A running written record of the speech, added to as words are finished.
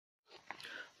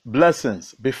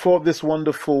Blessings. Before this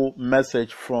wonderful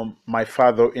message from my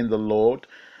father in the Lord,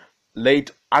 late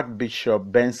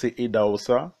Archbishop Benson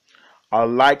Idahosa, I'd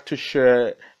like to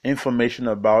share information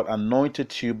about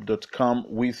AnointedTube.com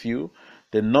with you,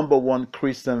 the #1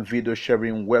 Christian video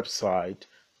sharing website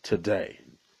today.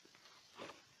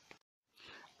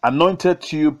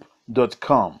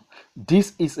 AnointedTube.com.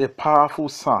 This is a powerful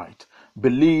site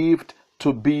believed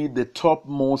to be the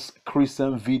topmost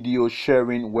Christian video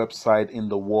sharing website in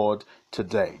the world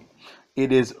today.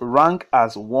 It is ranked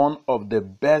as one of the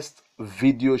best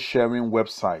video sharing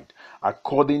websites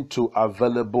according to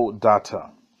available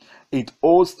data. It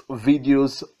hosts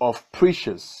videos of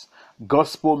preachers,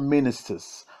 gospel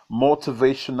ministers,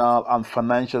 motivational and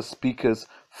financial speakers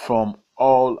from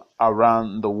all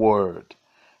around the world.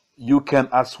 You can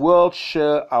as well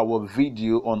share our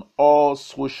video on all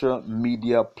social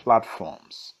media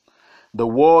platforms. The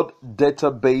world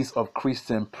database of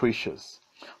Christian preachers,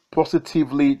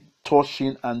 positively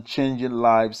touching and changing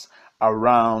lives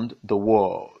around the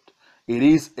world. It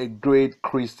is a great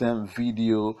Christian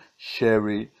video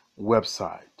sharing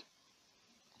website.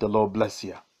 The Lord bless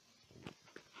you.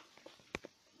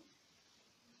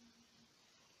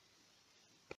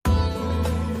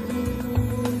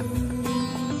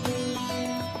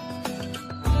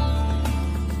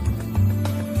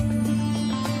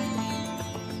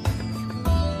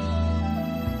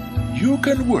 You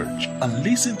can watch and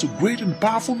listen to great and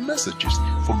powerful messages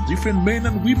from different men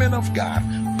and women of God,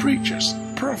 preachers,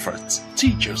 prophets,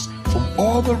 teachers from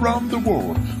all around the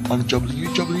world on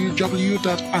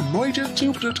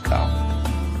www.anointedtube.com.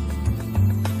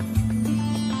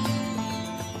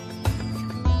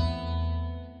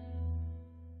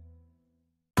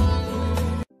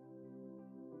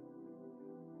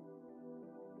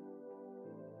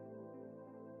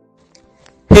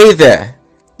 Hey there,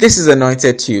 this is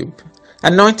Anointed Tube.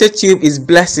 Anointed Tube is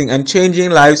blessing and changing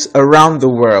lives around the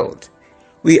world.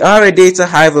 We are a data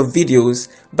hive of videos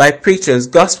by preachers,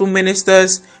 gospel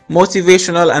ministers,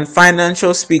 motivational and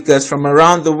financial speakers from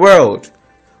around the world.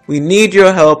 We need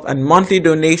your help and monthly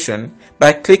donation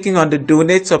by clicking on the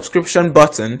donate subscription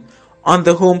button on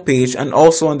the homepage and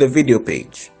also on the video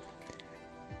page.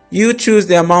 You choose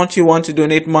the amount you want to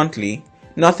donate monthly.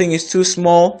 Nothing is too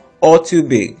small or too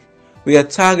big. We are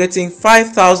targeting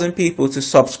 5,000 people to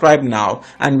subscribe now,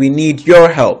 and we need your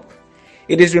help.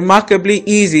 It is remarkably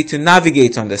easy to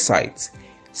navigate on the site.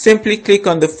 Simply click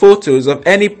on the photos of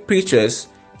any preachers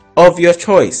of your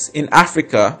choice in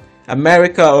Africa,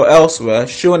 America or elsewhere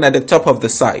shown at the top of the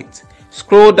site.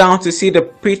 Scroll down to see the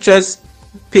preachers'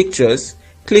 pictures.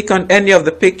 Click on any of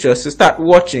the pictures to start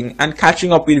watching and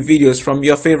catching up with videos from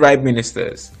your favorite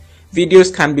ministers.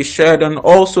 Videos can be shared on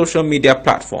all social media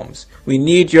platforms. We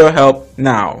need your help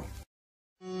now.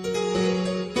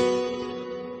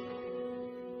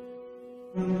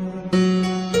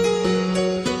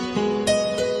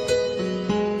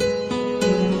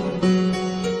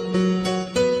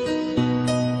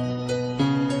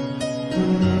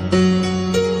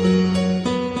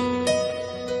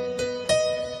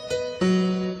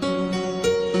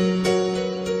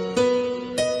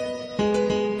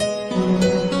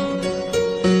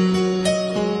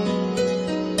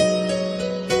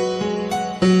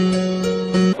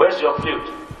 Where's your flute?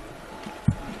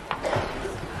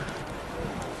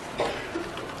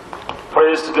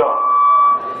 Praise to God.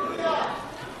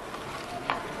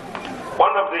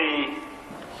 One of the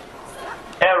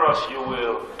errors you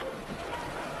will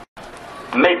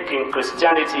make in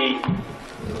Christianity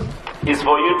is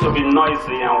for you to be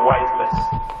noisy and wiseless.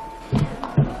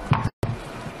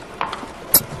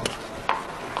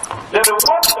 The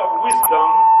reward of wisdom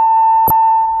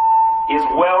is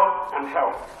wealth and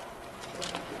health,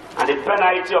 and the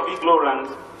penalty of ignorance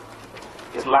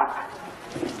is lack.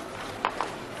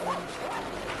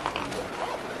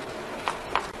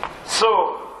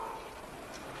 So,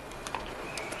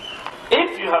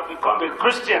 if you have become a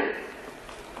Christian,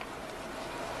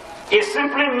 it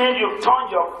simply means you turn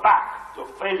your back to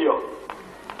failure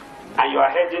and you are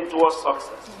heading towards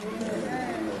success.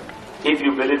 If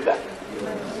you believe that.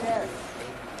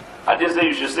 I didn't say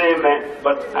you should say amen,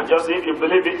 but I'm just saying if you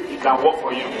believe it, it can work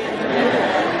for you.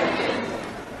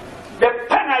 The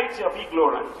penalty of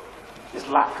ignorance is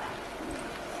lack.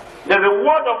 The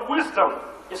reward of wisdom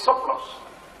is surplus.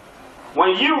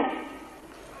 When you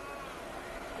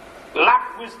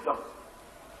lack wisdom,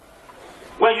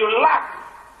 when you lack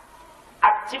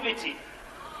activity,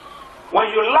 when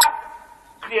you lack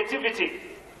creativity,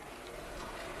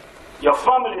 your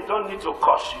family don't need to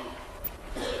curse you.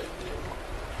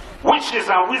 Witches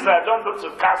and wizards don't need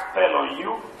to cast spell on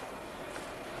you.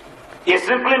 It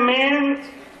simply means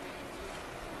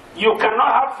You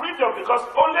cannot have freedom because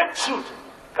only truth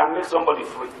can make somebody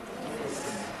free.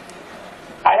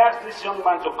 I asked this young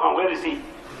man to come. Where is he?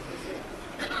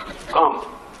 Come.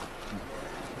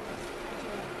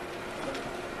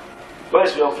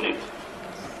 Where's your flute?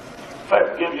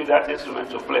 Fred gave you that instrument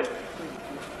to play.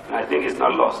 And I think it's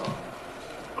not lost.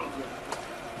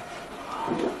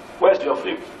 Where's your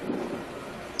flute?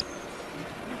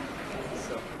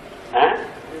 Eh?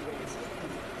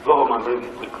 Go home and bring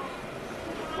it quickly.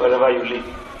 Wherever you live.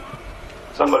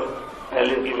 Somebody,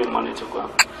 Helen, give him money to go.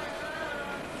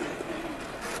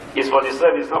 It's for the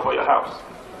service, not for your house.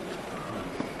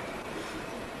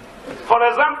 For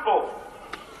example,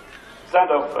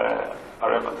 stand up,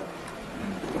 Areva.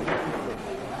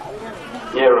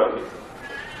 Here,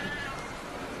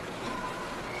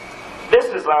 this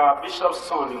is our bishop's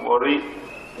son in Wari,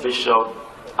 Bishop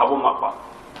Abumapa.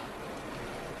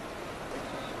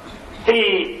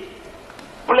 He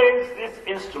plays this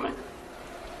instrument.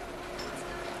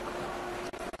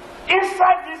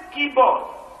 Inside this keyboard,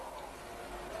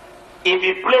 if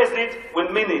he plays it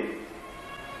with meaning,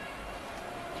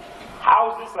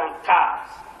 houses and cars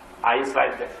are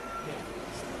inside there.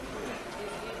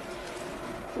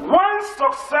 One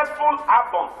successful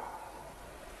album,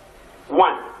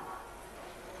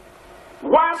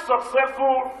 one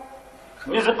successful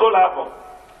musical album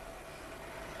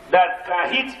that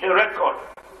can hit a record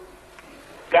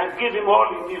can give him all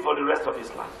he needs for the rest of his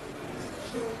life.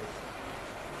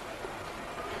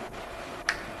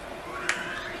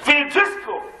 Phil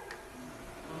Driscoll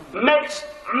makes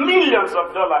millions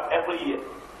of dollars every year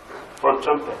from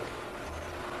trumpet.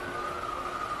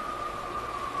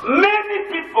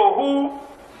 Many people who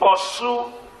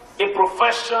pursue a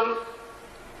profession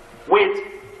with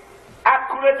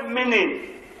accurate meaning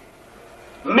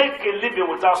make a living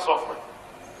without suffering.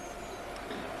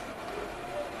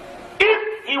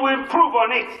 If he will improve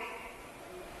on it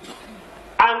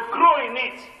and grow in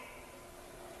it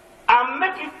and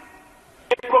make it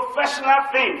a professional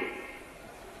thing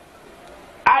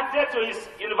added to his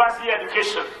university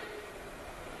education,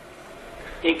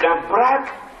 he can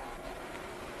brag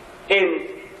in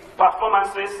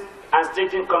performances and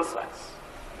staging concerts.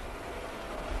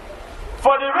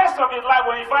 For the rest of his life,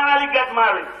 when he finally gets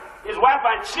married, his wife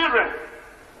and children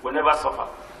will never suffer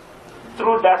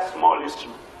through that small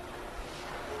instrument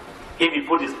if he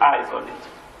put his eyes on it.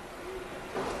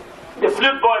 The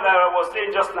flute boy that I was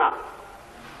saying just now,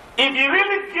 if he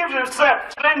really gives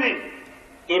himself training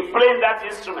in playing that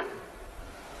instrument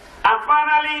and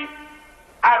finally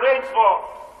arrange for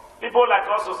people like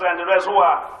us and the rest who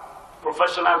are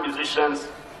professional musicians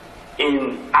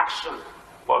in action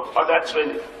but other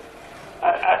training,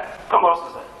 come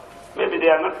on, sir. Maybe they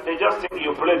are not, they just think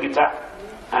you play guitar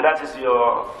and that is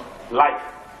your life.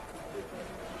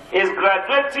 He's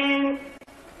graduating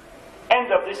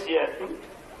end of this year.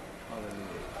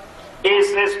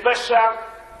 He's a special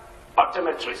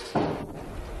optometrist,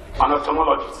 an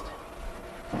ophthalmologist,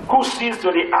 who sees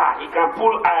to the eye. He can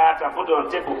pull eye out and put it on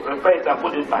the table, repair it and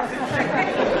put it back.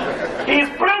 He's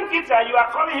playing guitar. You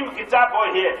are calling him guitar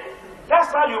boy here.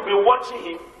 That's how you'll be watching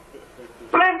him,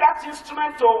 playing that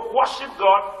instrument to worship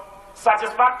God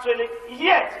satisfactorily,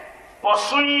 yet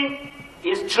pursuing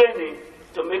his training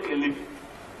to make a living.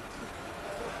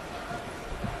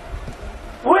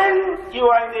 When you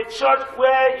are in a church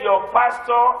where your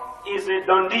pastor is a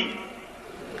dundee,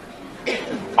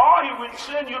 all he will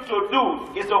train you to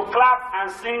do is to clap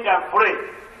and sing and pray.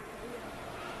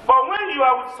 But when you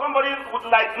are with somebody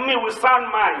like me with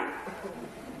sound mind,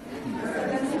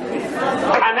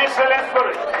 an excellent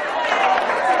spirit,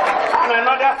 and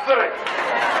another spirit,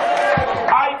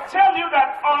 I tell you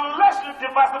that unless you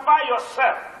diversify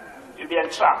yourself, you'll be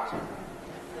entrapped.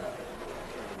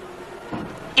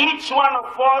 Each one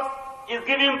of us is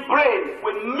given brain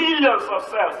with millions of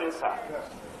cells inside.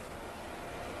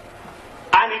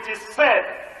 And it is said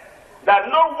that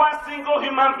no one single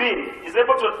human being is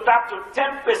able to tap to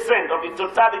 10% of the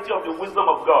totality of the wisdom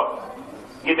of God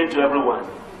given to everyone.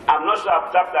 I'm not sure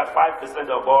I've tapped that 5%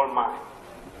 of all mine.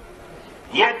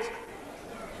 Yet,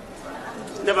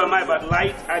 never mind about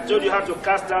light. I told you how to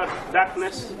cast out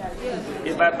darkness.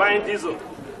 It's by buying diesel.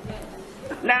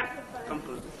 Now, come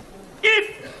close.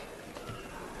 If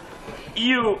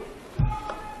you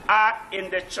are in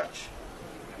the church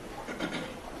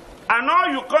and all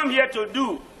you come here to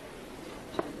do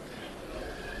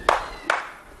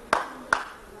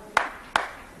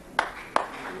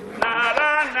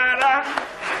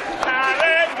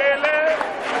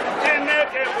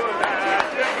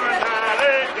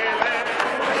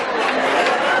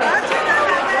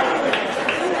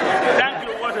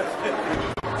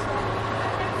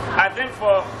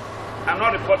I'm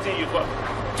not reporting thing you got.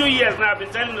 2 years now, I've been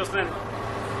telling you,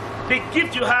 the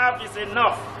gift you have is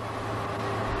enough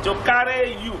to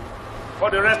carry you for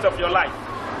the rest of your life.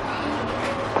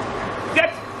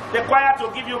 Get the choir to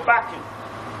give you backing.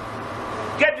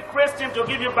 Get the praise team to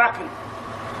give you backing.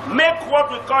 Make what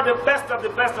we call the best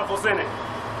of Osene.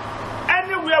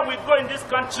 Anywhere we go in this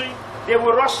country, they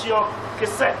will rush your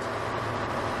cassette.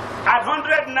 At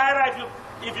 100 naira,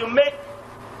 if you make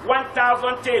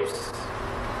 1,000 tapes,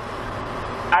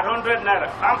 at 100 naira,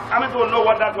 how many people know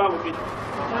what that one will be?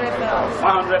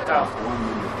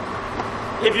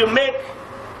 100,000. If you make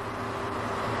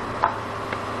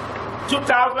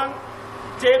 2,000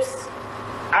 tapes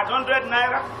at 100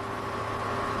 naira,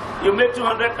 you make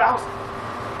 200,000.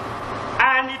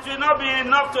 And it will not be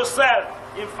enough to sell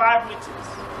in 5 meetings.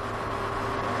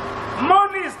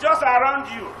 Money is just around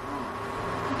you.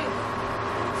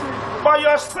 But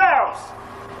yourselves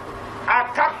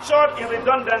are captured in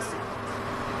redundancy.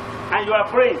 And you are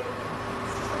praying.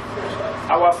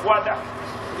 Our Father.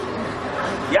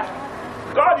 Yeah.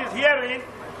 God is hearing,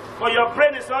 but your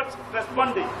brain is not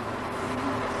responding.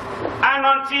 And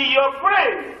until your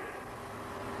brain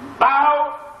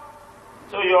bow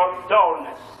to your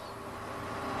dullness,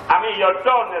 your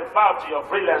dullness bow to your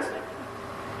brilliancy,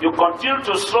 you continue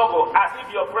to struggle as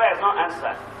if your prayer is not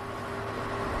answered.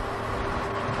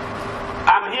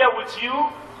 I'm here with you.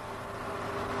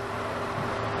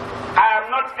 I am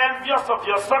not envious of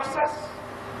your success.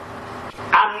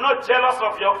 I'm not jealous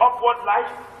of your upward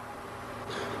life.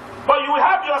 But you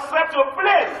have yourself to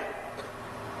blame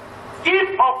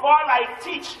if of all I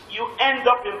teach, you end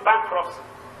up in bankruptcy.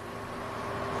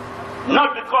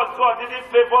 Not because God didn't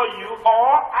favor you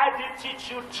or I didn't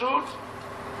teach you truth.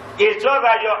 It's just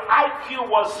that your IQ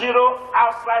was 0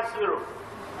 outside 0.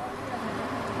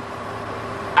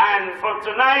 And from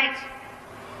tonight,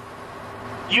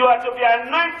 you are to be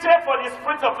anointed for the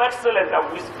spirit of excellence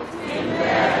and wisdom.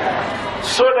 Amen.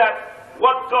 So that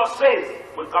what God says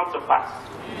will come to pass.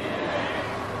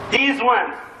 Amen. These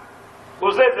ones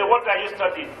who says, what are you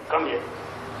studying? Come here.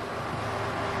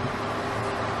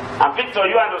 And Victor,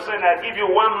 you understand, I give you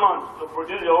 1 month to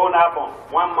produce your own album.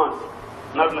 1 month.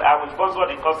 Not, I will sponsor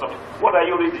the cost of it. What are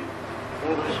you reading?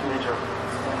 English major.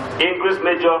 English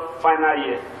major, final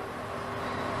year.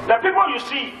 The people you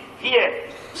see here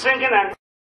singing and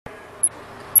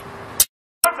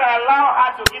not allow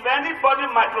her to give anybody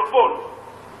microphone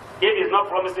if it's not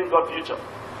promising God future.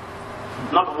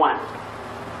 Not one.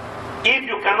 If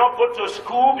you cannot go to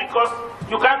school because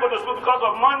you can't go to school because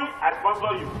of money, I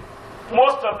sponsor you.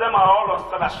 Most of them are all on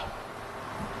scholarship.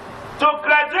 To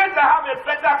graduate and have a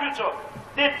better future,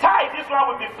 the tithe, this one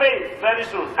will be paid very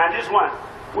soon, and this one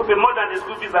will be more than the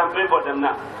school fees I'm paying for them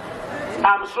now.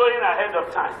 I'm showing ahead of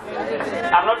time.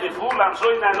 I'm not a fool, I'm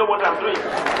showing I know what I'm doing. Do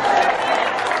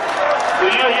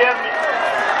you hear me?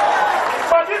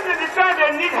 But this is the time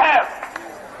they need help.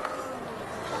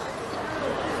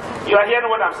 You are hearing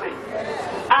what I'm saying?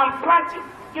 I'm planting.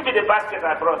 Give me the basket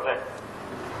I brought there.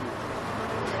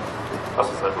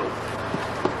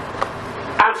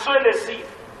 I'm sowing a seed.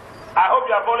 I hope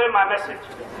you are following my message.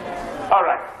 All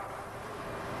right.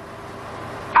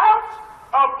 Out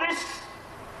of this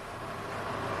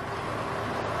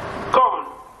corn,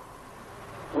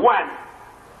 one.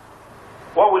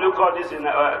 What will you call this in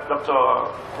Dr.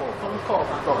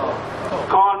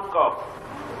 Corn cob.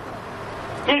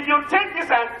 If you take this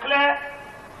and clear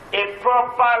a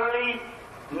properly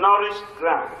nourished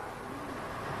ground,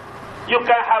 you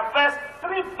can harvest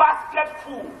 3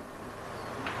 basketfuls,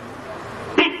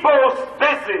 big bowls,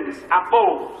 basins, and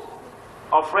bowls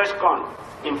of fresh corn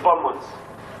in 4 months.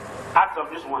 Out of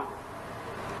this one.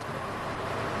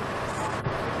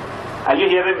 Are you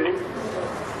hearing me?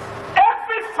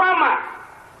 Every farmer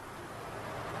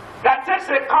that takes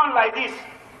a corn like this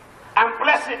and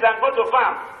bless it and go to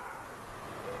farm,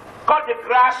 cut the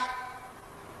grass,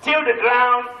 till the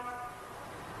ground,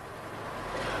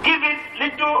 give it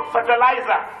little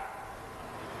fertilizer.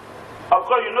 Of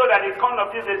course, you know that the corn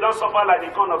of this days don't suffer like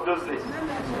the corn of those days.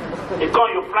 The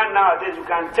corn you plant nowadays, you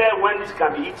can tell when this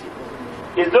can be eaten.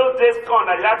 In those days, corn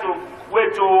that you have to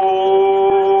wait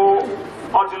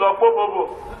until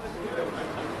October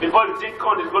before you think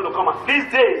corn is going to come out.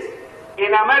 These days,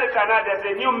 in America now, there's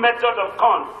a new method of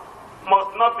corn.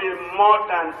 Must not be more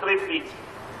than 3 feet.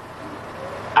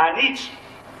 And each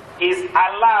is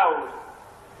allowed.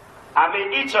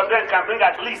 Each of them can bring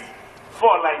at least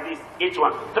 4 like this. Each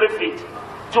one, 3 feet.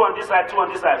 2 on this side, 2 on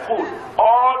this side. Food.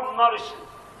 All nourished.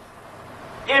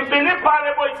 In Benin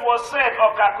Parable, it was said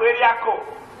of Kakweriako.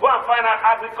 Go and find out,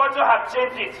 agriculture has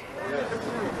changed it.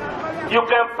 You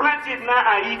can plant it now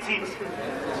and eat it.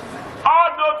 All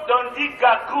those Dundee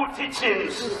Gaku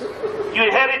teachings you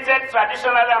inherited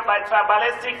traditionally and by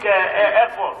tribalistic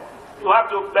effort, you have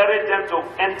to bury them to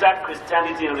enter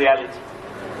Christianity in reality.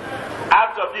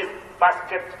 Out of this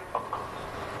basket of God.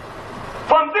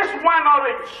 From this one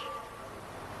orange,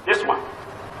 this one.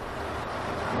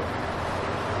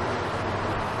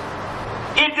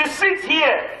 If the seeds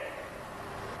here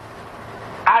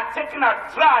are taken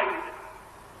out, dried,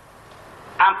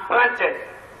 and planted,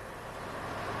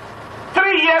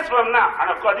 3 years from now, and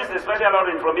of course this is a special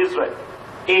orange from Israel,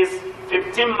 is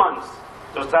 15 months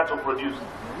to start to produce.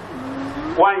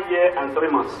 1 year and 3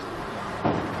 months.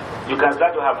 You can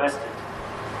start to harvest it.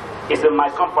 It's in my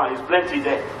compound, it's plenty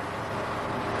there.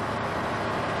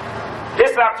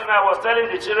 This afternoon I was telling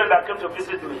the children that came to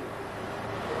visit me,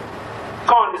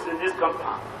 corn is in this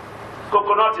compound,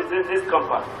 coconut is in this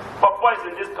compound, pawpaw is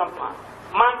in this compound,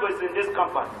 mango is in this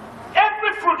compound.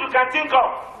 Every fruit you can think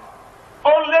of,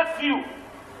 only few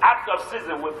out of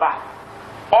season we buy.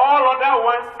 All other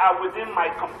ones are within my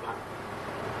compound.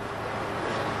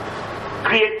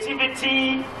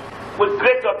 Creativity with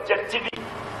great objectivity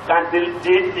can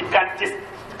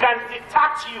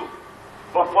detach you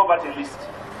from poverty list.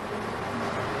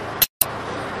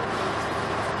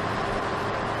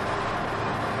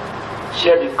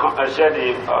 Share the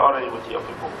orange with your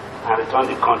people and return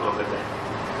the corn over there.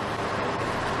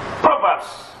 Proverbs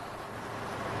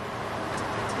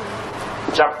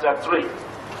chapter 3.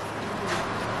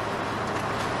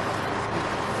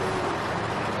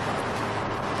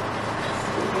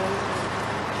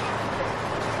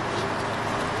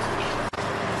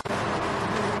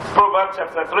 Proverbs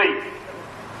chapter 3.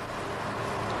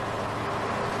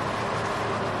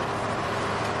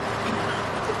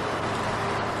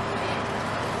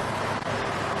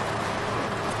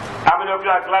 How many of you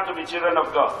are glad to be children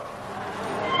of God?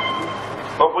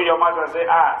 Open your mouth and say,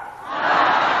 ah.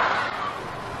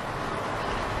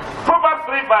 Proverbs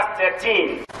 3 verse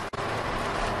 13.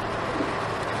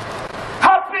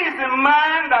 Happy is the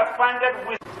man that findeth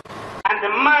wisdom, and the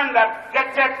man that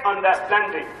getteth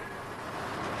understanding.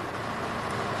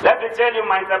 Let me tell you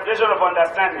my interpretation of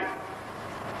understanding.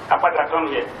 Apata, come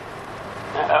here.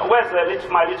 Where's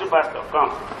my little pastor?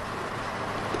 Come.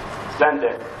 Stand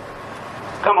there.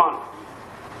 Come on.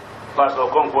 Pastor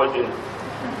Okonkwo Jr.,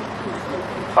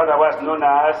 otherwise known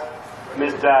as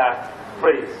Mr.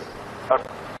 Praise.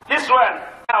 This one,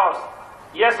 house,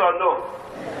 yes or no?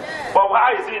 Yes. But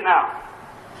how is he now?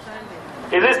 Standing.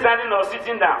 Is he standing or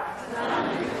sitting down?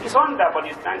 Standing. He's under, but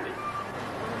he's standing.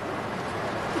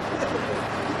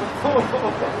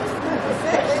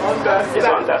 He's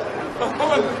under.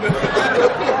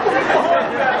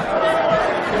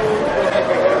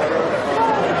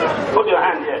 Put your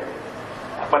hand here.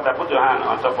 But I put your hand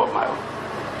on top of my own.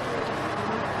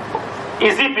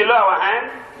 Is he below our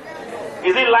hand? Yes.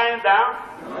 Is he lying down?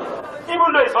 No.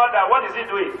 Even though he's all down, what is he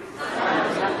doing?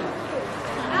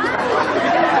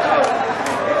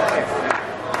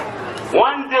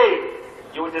 One day,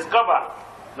 you will discover,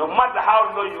 no matter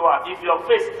how low you are, if your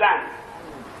face stands,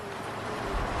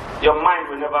 your mind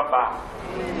will never bow.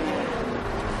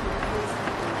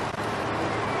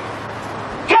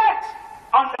 Get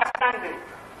understanding.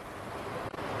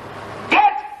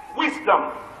 Get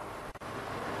wisdom.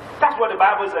 That's what the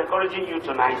Bible is encouraging you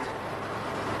tonight.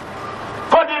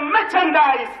 For the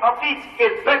merchandise of it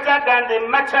is better than the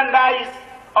merchandise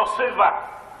of silver,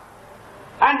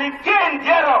 and the gain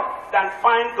thereof than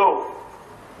fine gold.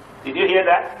 Did you hear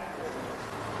that?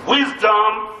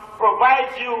 Wisdom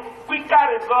provides you quicker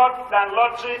results than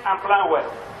lottery and plan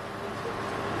well.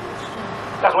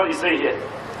 That's what he says here.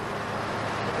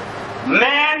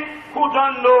 Men who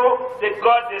don't know the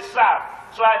God they serve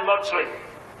try lottery.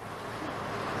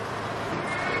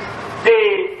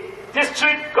 The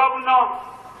district governor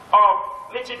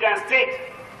of Michigan State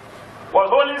was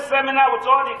holding a seminar with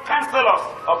all the councillors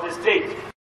of the state.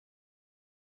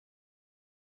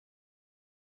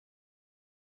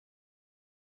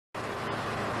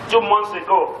 Two months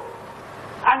ago,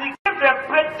 and he gave them a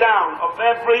breakdown of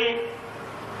every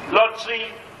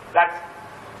lottery that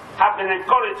have been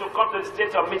encouraged to come to the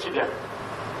state of Michigan.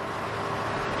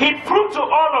 He proved to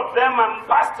all of them, and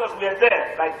pastors were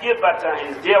there, like Gilbert and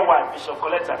his dear wife, Bishop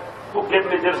Coletta, who gave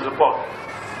me this report,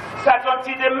 that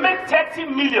until they make 30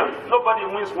 million, nobody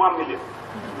wins 1 million.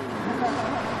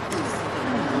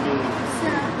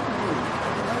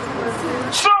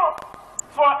 So,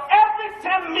 for every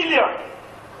 10 million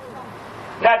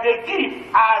that they give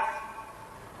as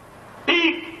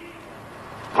big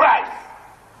price,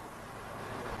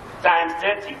 times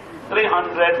 30,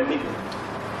 300 million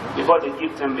before they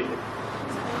give 10 million.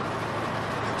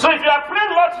 So if you are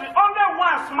playing lottery, only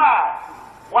one smile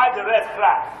while the rest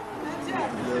cry.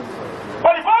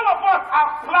 But if all of us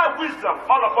apply wisdom,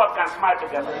 all of us can smile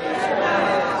together.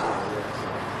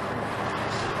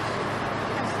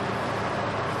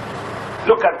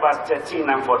 Look at verse 13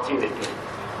 and 14 again.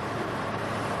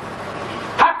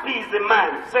 Happy is the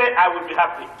man. Say, I will be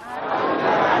happy.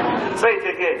 Say it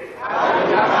again.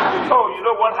 Oh, you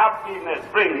know what happiness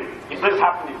brings? It brings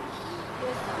happiness.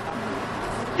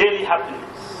 Daily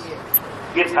happiness.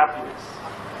 Gives happiness.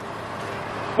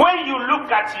 When you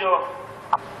look at your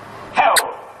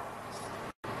health,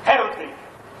 healthy,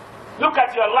 look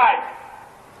at your life,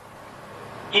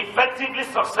 effectively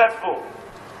successful,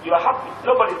 you are happy.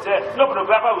 Nobody said, no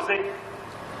photographer will say,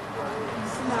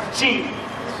 chill.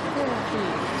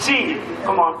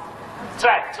 Come on.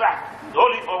 Try.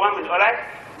 Hold it for 1 minute, alright?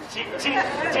 Chill.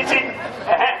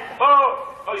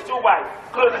 Oh, it's too wide.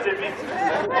 Close it a bit.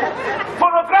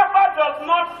 Photographer does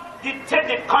not dictate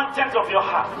the content of your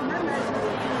heart.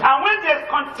 And when there's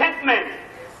contentment,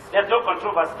 there's no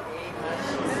controversy.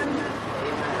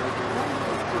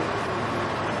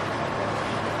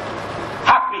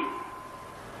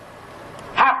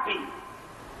 Happy,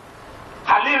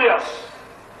 hilarious,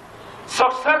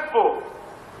 successful,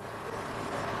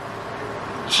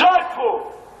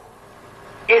 joyful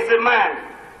is the man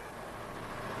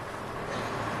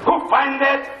who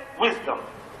findeth wisdom.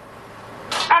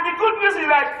 And the good news is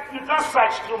that you don't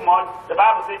search too much. The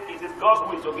Bible says it is God's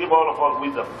will to give all of us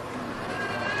wisdom.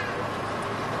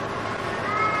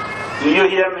 Do you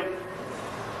hear me?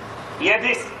 Hear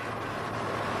this?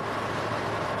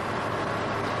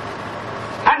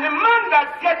 And the man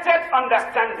that getteth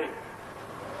understanding,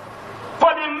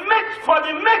 for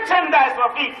the merchandise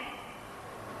of it.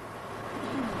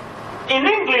 In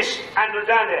English,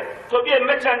 understand, to be a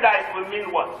merchandise will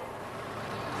mean what?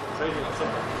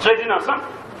 Trading on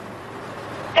something.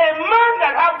 A man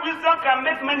that has wisdom can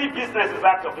make many businesses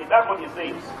out of it. That's what he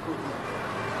says.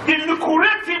 The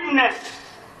lucrativeness,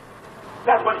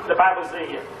 that's what the Bible says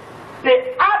here.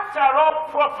 The after all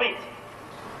profit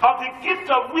of the gift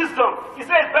of wisdom, he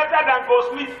says, better than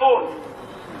goldsmith's own.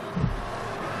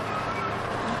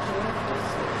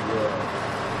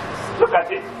 Look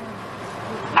at it.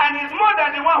 And it's more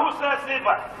than the one who sells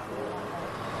silver.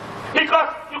 Because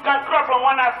you can crop from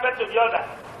one aspect to the other.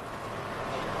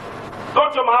 Go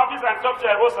to my office and talk to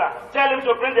Idahosa. Tell him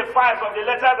to bring the files of the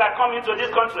letters that come into this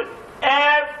country.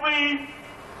 Every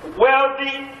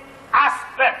wealthy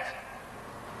aspect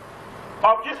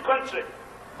of this country,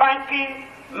 banking,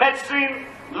 medicine,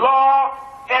 law,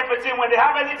 everything, when they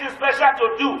have anything special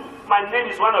to do, my name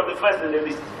is one of the first in the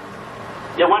list.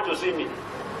 They want to see me.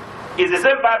 It's the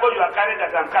same Bible you are carrying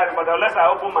that I'm carrying, but unless I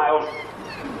open my own.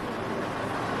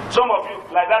 Some of you,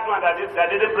 like that one that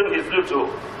didn't bring his flute to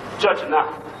church now.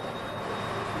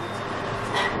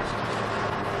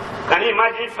 Can you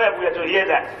imagine if we were to hear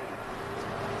that?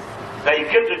 That he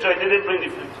came to church, didn't bring the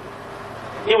flute.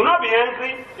 He will not be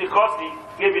angry because he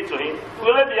gave it to him. He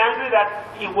will not be angry that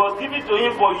it was given to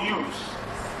him for use.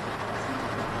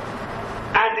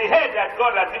 And the head that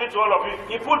God has given to all of you,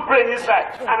 he put brain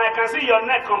inside. And I can see your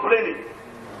neck complaining.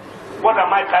 What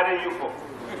am I carrying you for?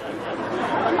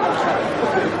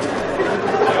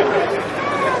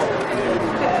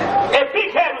 A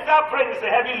big head without brain is a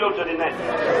heavy load to the neck.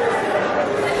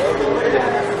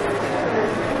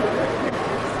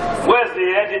 Where's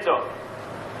the editor?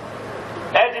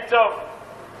 Editor of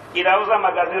Idahosa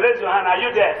magazine, raise your hand. Are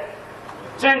you there?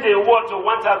 Change the word to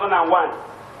 1001.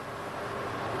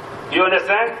 You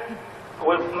understand?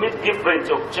 We'll give brain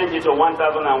to change it to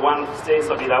 1001 sayings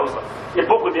of Idahosa. The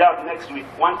book will be out next week.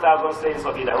 1000 sayings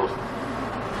of Idahosa.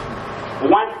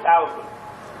 1000.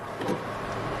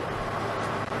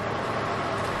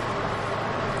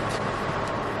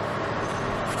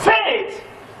 Faith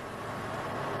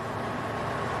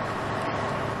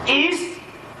is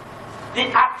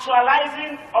the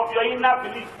actualizing of your inner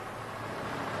belief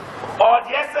or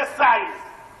the exercise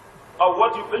of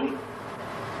what you believe.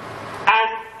 And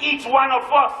each one of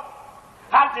us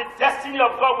has the destiny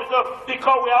of God with us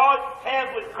because we are all heirs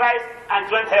with Christ and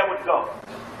joint heir with God.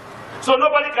 So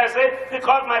nobody can say,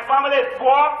 because my family is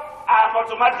poor, I am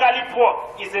automatically poor.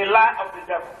 It's a lie of the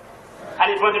devil.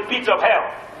 And it's from the pit of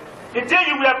hell. The day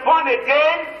you were born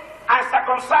again and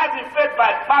circumcised in faith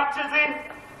by baptism,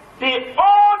 the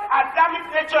old Adamic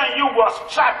nature in you was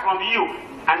stripped from you.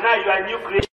 And now you are a new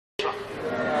creation.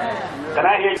 Can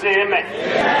I hear you say amen?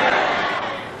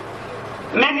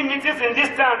 Many meetings in this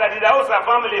town that the Idahosa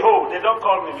family hold, they don't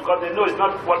call me because they know it's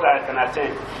not what I can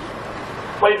attend.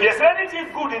 But if there's anything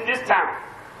good in this town,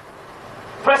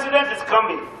 president is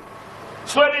coming,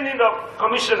 swearing in of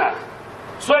commissioners,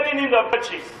 swearing in of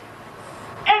churches,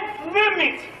 and name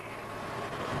it.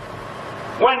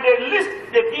 When they list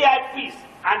the VIPs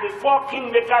and the 4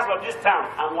 kingmakers of this town,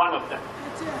 I'm one of them.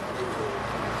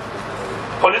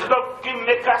 Political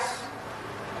kingmakers,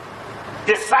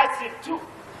 decisive too.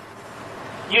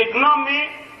 You ignore me,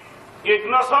 you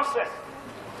ignore success.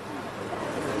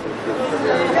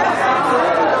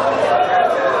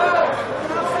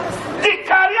 The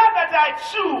career that I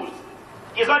choose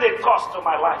is not a cost to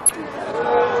my life.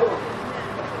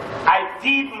 I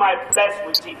did my best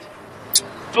with it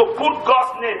to put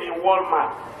God's name in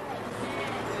Walmart.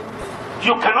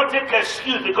 You cannot take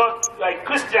excuse because you are a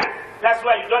Christian. That's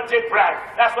why you don't take bribe.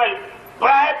 That's why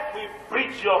bribe will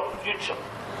breach your future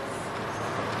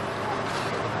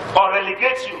or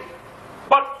relegate you.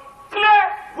 But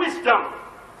clear wisdom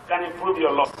can improve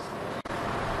your loss.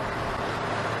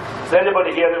 Is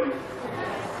anybody hearing me?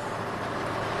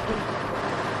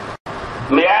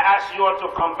 May I ask you all to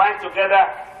combine together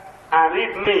and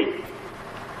read me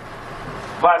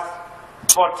verse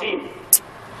 14.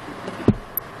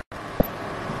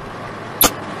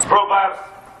 Proverbs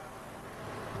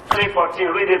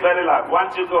 3:14. Read it very loud.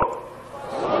 1, 2, go.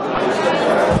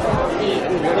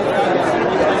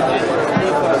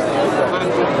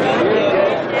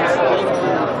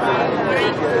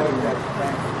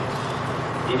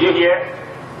 Did you hear?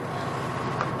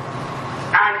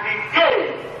 And the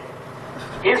gain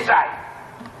inside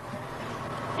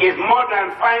is more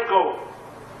than fine gold.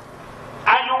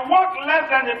 And you walk less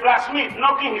than the blacksmith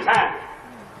knocking his hand,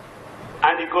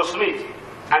 and the goldsmith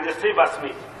and the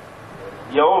silversmith.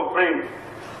 Your own bring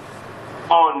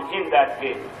on him that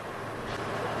gain.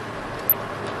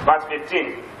 Verse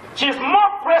 15. She is more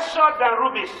precious than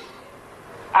rubies,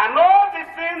 and all the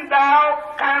things thou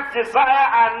canst desire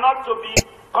are not to be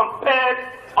compared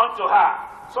unto her.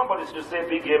 Somebody should say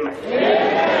big amen.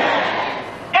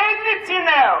 Yeah. Anything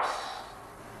else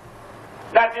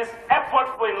that is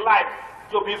effortful in life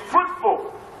to be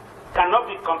fruitful cannot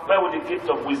be compared with the gift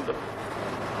of wisdom.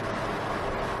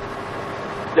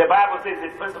 The Bible says the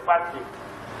principal thing.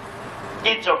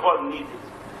 Each of us needs it.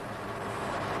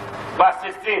 Verse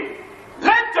 16.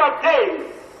 Length of days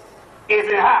is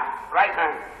in her right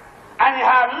hand, and in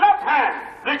her left hand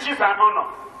riches and honor.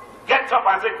 Get up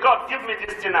and say, God, give me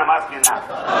this thing I'm asking now.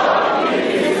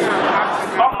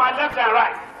 On my left and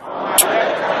right.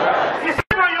 You see,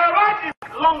 on your right is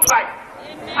long life,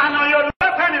 and on your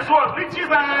left hand is what? Riches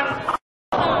and honor.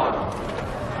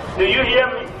 Do you hear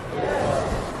me?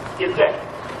 It's there.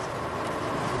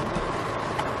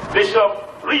 Bishop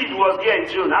Reed was here in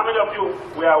June. How many of you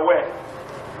were aware?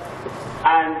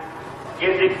 And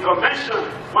in the convention,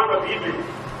 one of the evenings,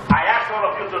 I asked all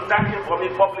of you to thank him for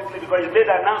me publicly because he made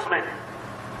an announcement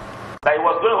that he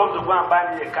was going home to go and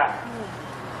buy me a car.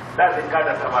 That's the car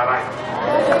that I've arrived.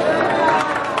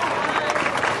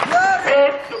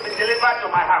 Paid to be delivered to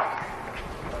my house.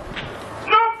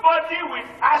 Nobody will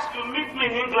ask you, meet me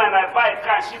in England and buy a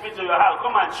car and ship it to your house.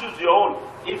 Come and choose your own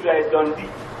if you are a Dundee.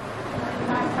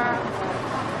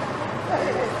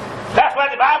 That's why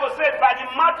the Bible says, by the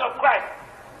mouth of Christ,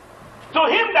 to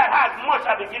him that has much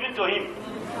shall be given to him,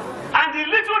 and the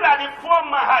little that the poor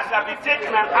man has shall be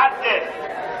taken and added.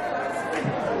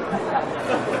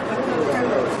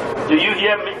 Do you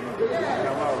hear me?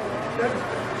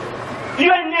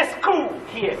 You are in a school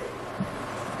here.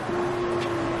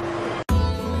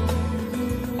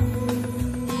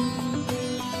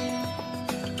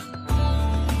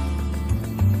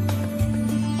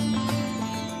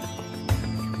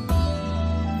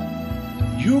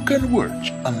 You can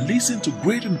watch and listen to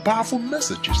great and powerful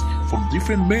messages from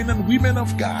different men and women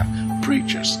of God,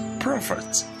 preachers,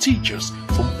 prophets, teachers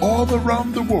from all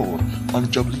around the world on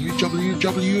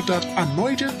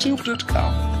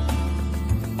www.anointedtube.com.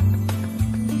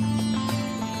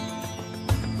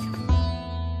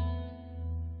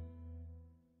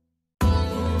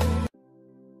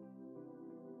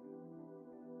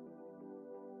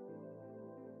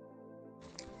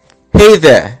 Hey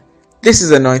there, this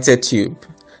is Anointed Tube.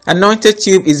 Anointed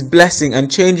Tube is blessing and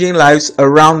changing lives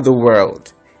around the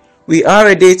world. We are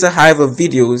a data hive of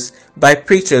videos by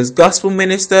preachers, gospel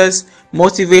ministers,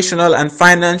 motivational and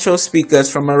financial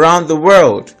speakers from around the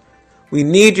world. We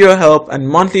need your help and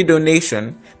monthly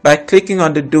donation by clicking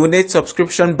on the donate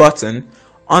subscription button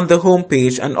on the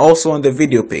homepage and also on the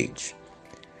video page.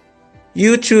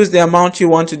 You choose the amount you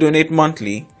want to donate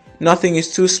monthly. Nothing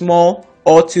is too small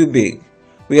or too big.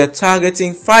 We are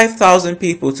targeting 5,000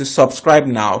 people to subscribe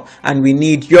now, and we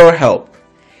need your help.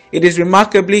 It is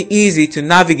remarkably easy to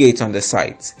navigate on the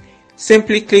site.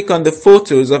 Simply click on the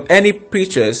photos of any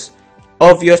preachers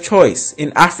of your choice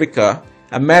in Africa,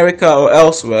 America or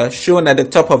elsewhere shown at the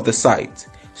top of the site.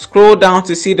 Scroll down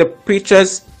to see the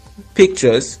preachers'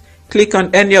 pictures Click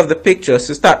on any of the pictures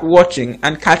to start watching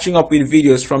and catching up with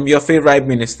videos from your favorite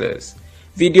ministers.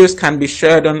 Videos can be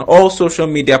shared on all social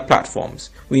media platforms.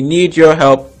 We need your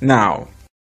help now.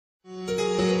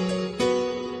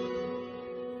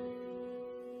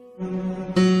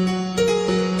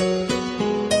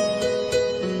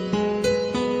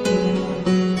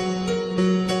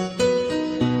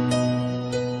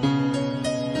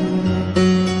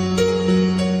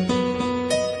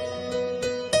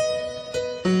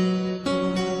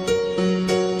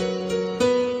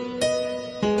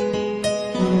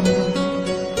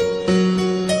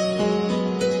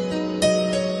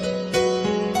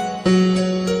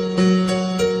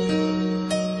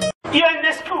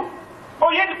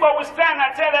 We stand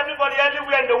and tell everybody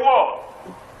everywhere in the world,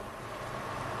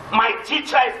 my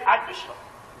teacher is Archbishop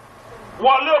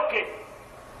Waloke.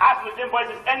 As within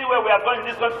voices, anywhere we are going in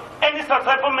this country, any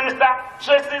successful minister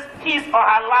traces his or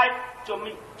her life to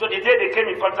me, to the day they came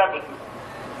in contact with me.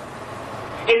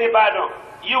 In Ibadan,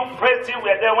 you praise team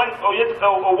were there when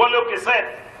Waloke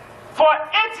said, for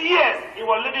 8 years he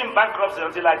was living in bankruptcy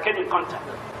until I came in contact.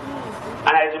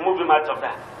 And I removed him out of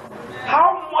that.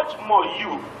 How much more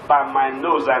you by my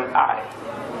nose and eye?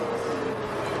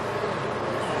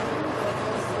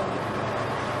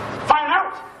 Find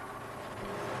out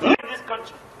in this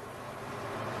country,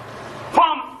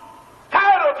 from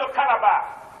Cairo to Calabar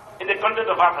in the continent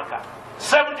of Africa,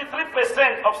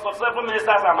 73% of successful ministers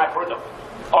are my product,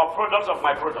 or products of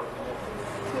my product.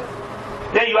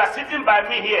 Then you are sitting by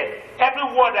me here, every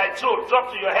word I told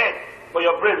dropped to your head, but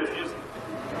your brain refuses.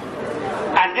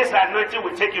 And this anointing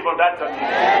will take you from that country.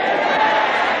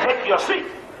 Take your seat.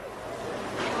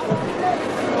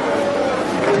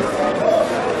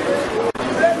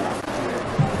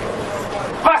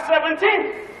 Verse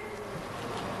 17.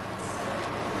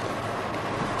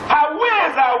 Her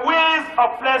ways are ways of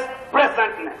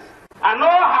pleasantness, and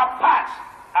all her paths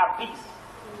are peace.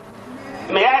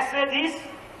 May I say this?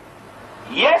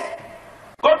 Yes.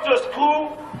 Go to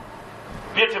school,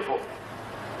 beautiful.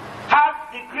 Have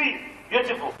degree,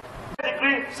 beautiful.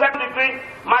 Degree, second degree,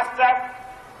 master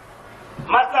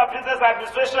of business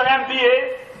administration,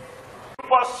 MBA.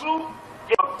 Pursue,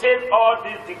 obtain all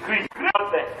these degrees.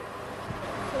 Out there.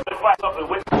 Before I stop a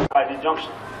wait by the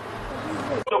junction.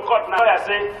 To court now, I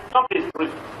say, don't be free.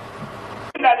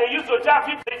 That they used to charge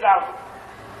 50,000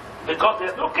 because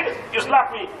there's no case. You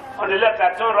slap me on the left,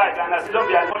 I turn right, and I say, don't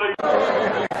be, I follow you.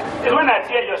 It's when I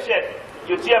tear your shirt,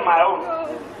 you tear my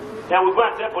own. Then we go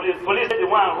and tell police. Police is the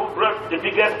one who brought the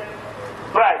biggest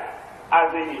prize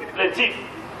as the plaintiff.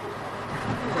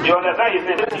 You understand his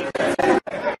name?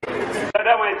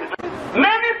 That one is the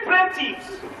many plaintiffs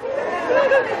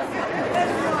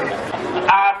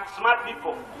are smart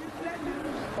people.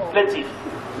 Plaintiffs.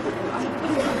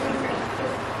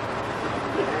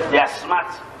 They are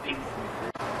smart people.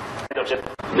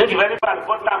 They give anybody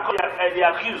the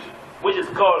accused, which is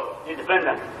called the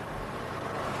defendant.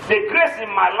 The grace in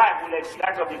my life will exceed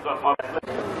that of the God.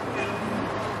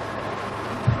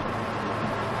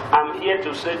 I'm here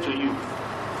to say to you,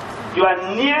 you are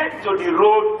near to the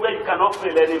road where you cannot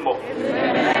fail anymore.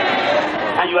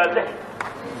 And you are there.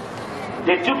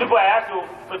 The two people I have to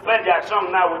prepare their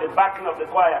song now with the backing of the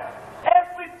choir.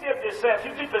 Every tape they say,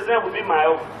 50% will be my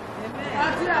own.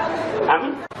 I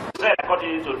mean, say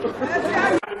according to do.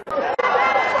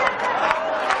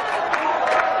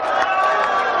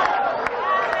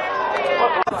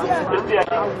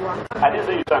 I didn't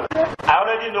say you can. I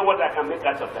already know what I can make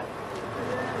out of that.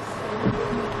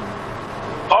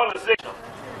 All the section,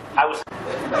 I will say,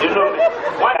 you know me,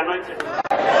 why anointed?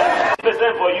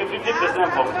 50% for you,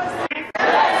 50% for me.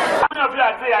 How many of you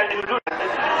agree I should do that?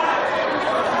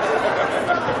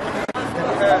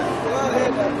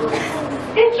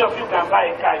 Each of you can buy a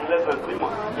car in less than 3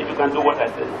 months if you can do what I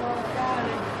said.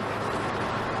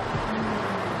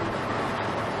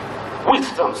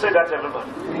 Wisdom, say that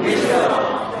everybody.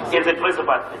 Wisdom is the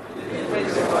principal thing.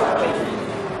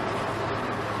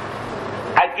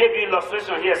 I gave you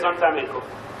illustration here some time ago.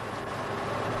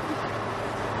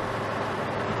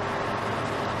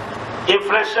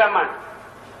 Influential man,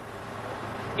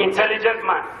 intelligent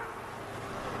man,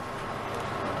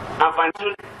 and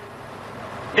financial.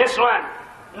 This one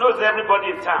knows everybody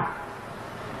in town.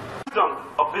 Wisdom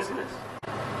of business.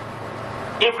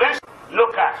 Influential,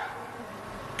 no cash.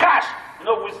 Cash,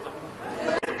 no wisdom.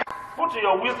 Put to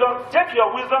your wisdom, take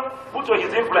your wisdom, put to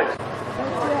his influence.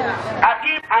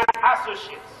 Akib and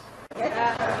associates.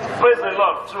 Praise the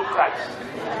Lord through Christ.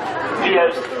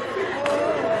 BLC.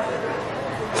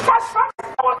 First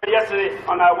I was yesterday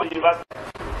on our way to university.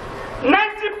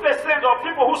 90% of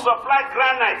people who supply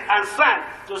granite and sand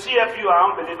to CFU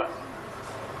are unbelievers.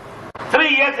 3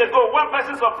 3 years ago, one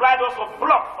person supplied us a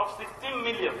block of 16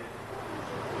 million.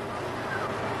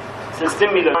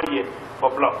 16 million a year for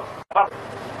block.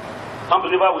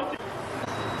 Unbeliever with it.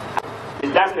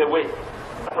 He's dancing away.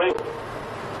 Pray.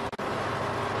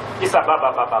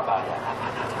 Isababa.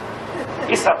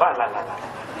 Isababa.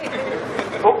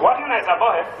 What do you know is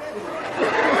about it?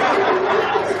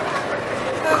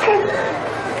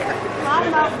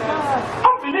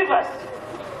 Unbelievers.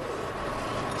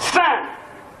 Sand.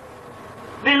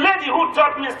 The lady who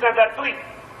taught me standard 3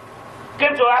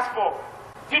 came to ask for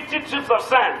 50 trips of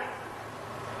sand.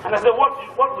 And I said,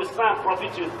 what will sand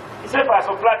profit you? He said, if I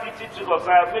supply 50 trips of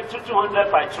sand, I'll make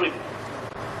 200 by trip.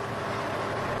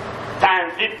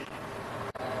 Times 50.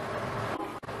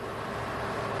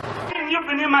 In New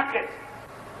Benin market,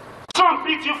 some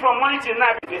beat you from morning till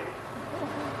night again.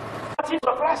 But he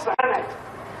supplies sand.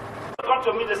 They come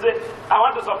to me, they say, I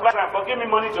want to supply sand, but give me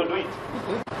money to do it.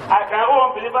 I can owe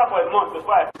unbeliever for a month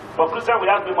before but Christian will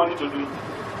ask me money to do it.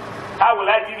 How will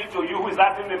I give it to you who is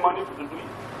asking me money to do it?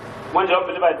 When the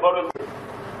unbeliever is borrowing me.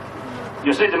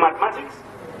 You see the mathematics?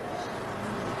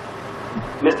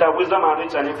 Mr. Wisdom and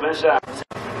Rich and Influential.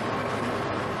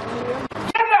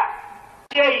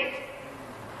 Gender.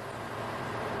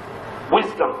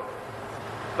 Wisdom.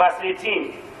 Verse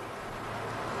 18.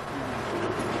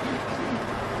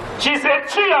 She's a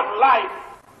tree of life.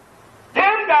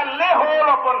 Them that lay hold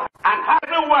upon her, and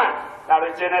everyone that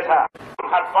retained her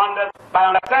had founded by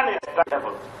understanding that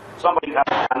level. Somebody can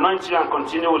anoint you and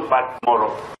continue with part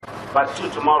tomorrow. Part 2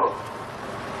 tomorrow.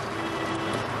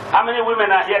 How many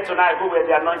women are here tonight who were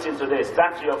the anointing today?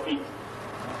 Stand to your feet.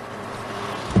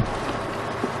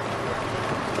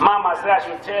 Mama said I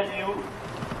should tell you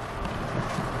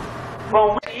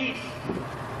from which east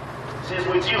she's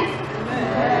with you.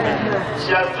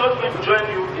 She has told me to join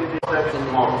you in the service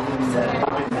tomorrow.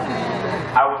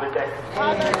 I will be there. I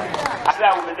said I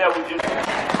will be there with you.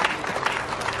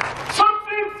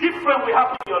 Something different will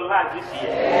happen in your life this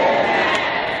year.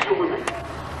 You will be.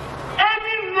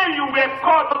 Any name you were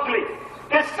called ugly,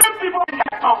 the same people in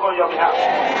their tongue on your behalf.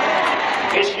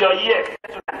 It's your year.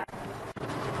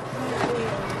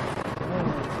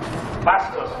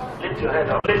 Pastors, lift your head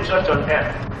up. Lift church on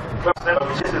earth.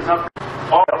 This is not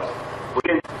all of us. We're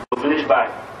going to finish by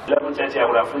 11:30. I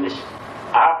would have finished.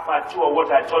 I have part 2 of what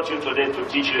I taught you today to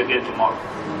teach you again tomorrow.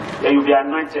 Then you'll be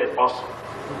anointed also.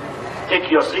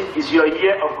 Take your seat. It's your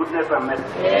year of goodness and mercy.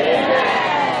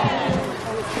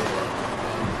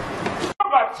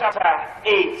 Proverbs chapter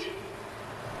 8.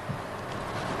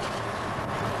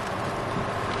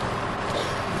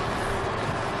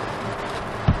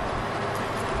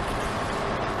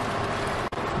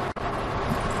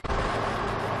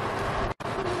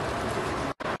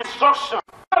 Instruction,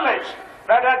 knowledge,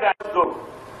 rather than go.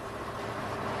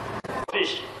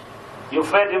 Fish, you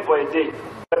fed him for a day,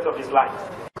 the rest of his life.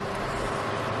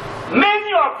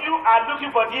 Many of you are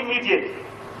looking for the immediate.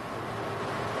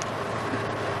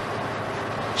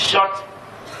 Short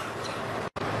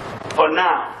for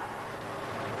now.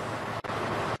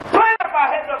 Plan up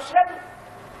ahead of schedule.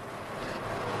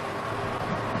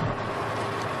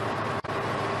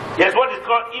 There's what is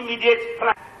called immediate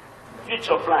plan,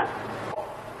 future plan.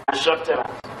 Short term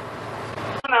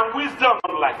and wisdom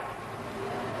of life.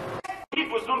 It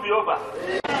will soon be over.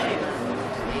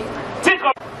 Think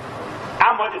of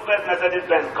how much the first Mercedes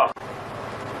Benz cost.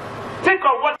 Think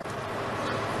of what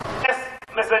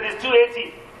Mercedes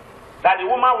 280 that the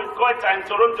woman with goiter in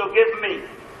Toronto gave me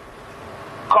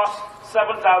cost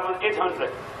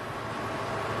 7,800.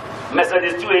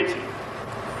 Mercedes 280.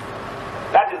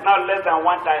 That is now less than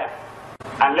 1 tire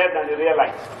and less than the real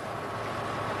light.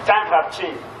 Times have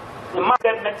changed. The man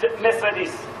that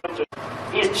Mercedes,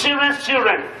 his children's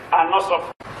children are not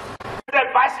suffering. The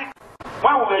bicycle,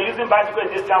 when we were using bicycle in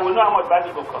this time, we know how much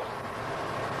bicycle costs.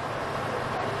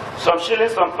 Some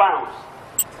shillings, some pounds.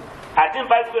 I think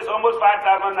bicycle is almost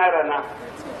 5,000 naira now.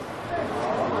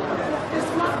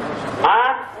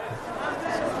 Huh?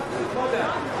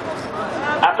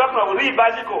 I'm talking about real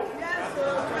bicycle.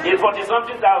 It's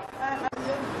 40-something thousand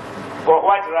for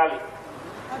white rally.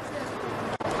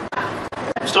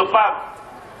 Superb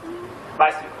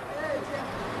bicycle.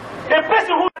 The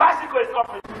person whose bicycle is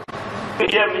suffering, you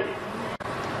hear me?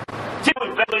 Still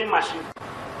with vending machine.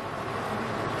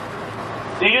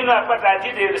 Do you know what I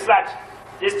did a research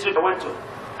this trip I went to?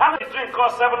 How many drink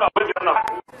cost 7 up? If you know,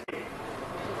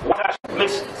 water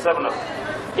mix 7 up.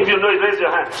 If you know it, raise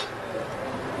your hand.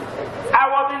 I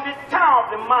was in the town of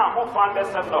the man who founded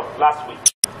 7 up last week.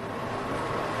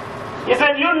 He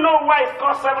said, you know why it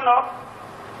cost 7 up?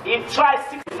 He tried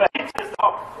 6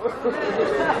 up.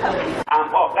 I'm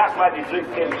up. That's why the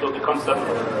drink came to become 7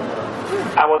 up.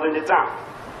 I was in the town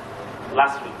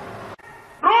last week.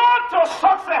 Road to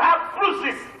success have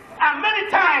bruises and many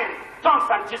times thorns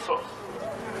and thistles.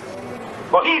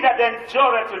 But he that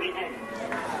endureth to the end,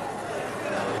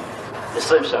 the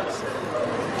same shall be saved.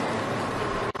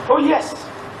 Oh yes,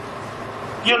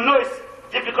 you know it's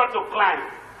difficult to climb,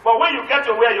 but when you get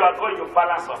to where you are going, you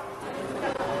balance up.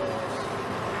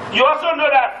 You also know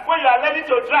that when you are ready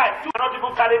to drive, you cannot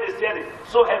even carry the steering,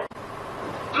 so heavy.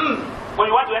 When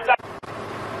you want to enter,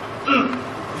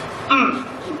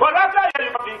 but after you have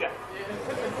your finger.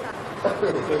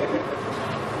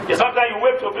 Sometimes you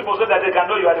wave to people so that they can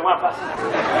know you are the one passing.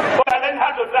 But I learned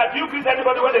how to drive. Do you greet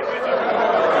anybody when they greet you?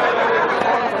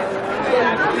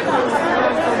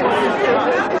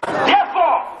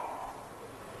 Therefore,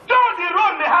 though the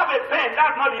road may have a bend,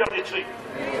 that's not the end of the tree.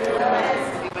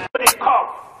 The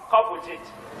curve with it,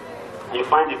 and you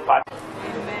find the path.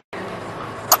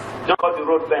 Don't cut the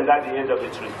road bend at the end of the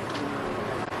tree.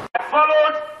 I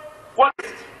followed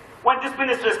when this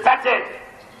ministry started.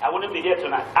 I wouldn't be here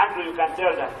tonight. Andrew, you can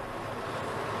tell that.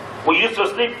 We used to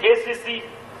sleep ACC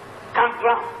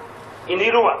campground in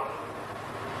Irua.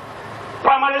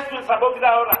 Primary school in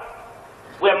Sabogidaora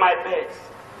were my beds.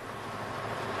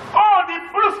 All the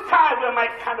blue sky were my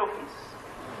canopies.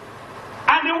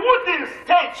 And the wooden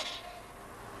stage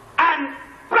and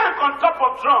plank on top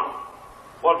of drum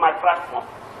was my platform.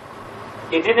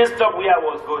 It didn't stop where I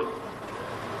was going.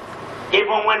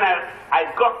 Even when I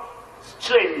got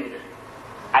strained,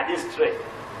 I didn't stray.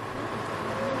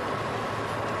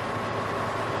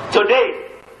 Today,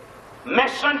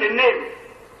 mention the name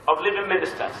of living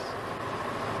ministers.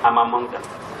 I'm among them.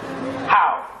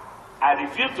 How? I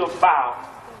refused to bow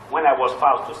when I was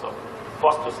forced to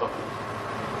suffer.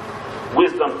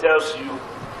 Wisdom tells you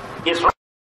it's right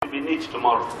to be neat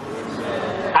tomorrow.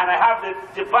 And I have the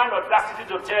divine audacity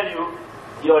to tell you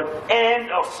your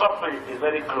end of suffering is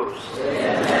very close.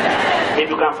 If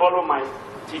you can follow my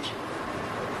teaching.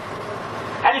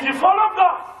 And if you follow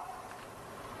God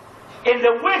in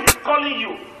the way He's calling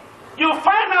you, you'll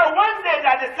find out one day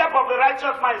that the step of the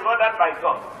righteous man is ordered by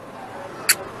God.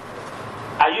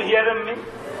 Are you hearing me?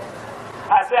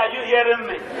 I say, are you hearing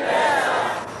me?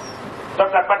 Yeah.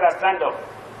 Dr. Pata, stand up.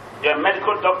 You're a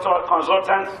medical doctor,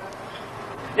 consultant.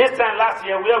 This time last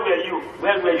year, where were you?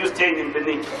 Where were you staying in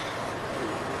Benin?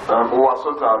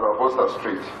 Uwasota on Augusta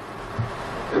Street.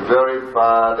 A very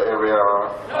bad area.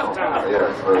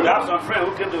 Yes. You have some friend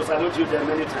who came to salute you there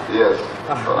many times. Yes,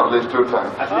 at least 2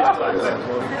 times. At least twice. Yes.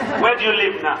 Where do you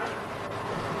live now?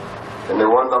 In a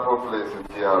wonderful place in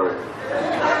GRA.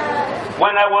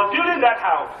 When I was building that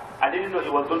house, I didn't know he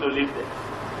was going to live there.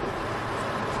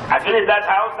 I finished that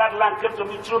house, that land came to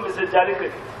me through Mr.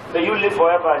 Jarikri. May you live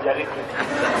forever, Jarikri.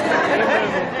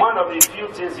 One of the few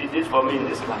things he did for me in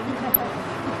this life.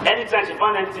 Anytime she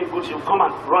found anything good, she would come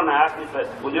and run and ask me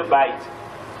first, will you buy it?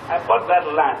 I bought that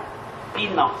land,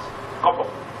 peanuts, copper.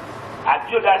 I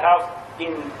built that house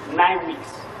in 9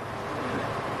 weeks.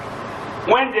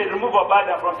 When they removed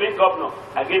Obada from being governor,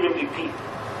 I gave him the key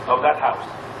of that house.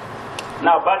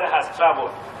 Now Obada has traveled.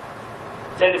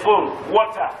 Telephone,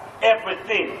 water,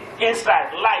 everything,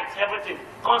 inside, lights, everything,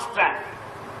 constant.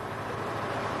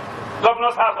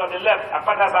 Governor's house on the left,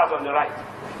 Apata's house on the right.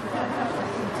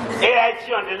 AIG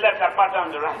on the left, Apata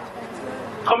on the right.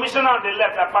 Commissioner on the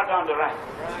left, Apata on the right.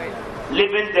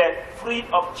 Living there free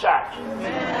of charge.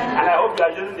 And I hope you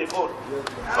are using the phone.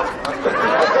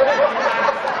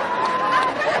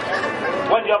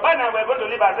 When your partner were going to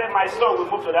leave, I said, my son will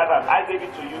move to that house. I gave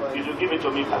it to you. You should give it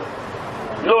to me back.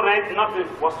 No rent, nothing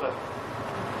whatsoever.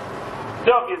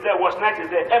 Dog is there, wash night is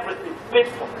there, everything paid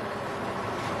for.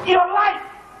 Your life.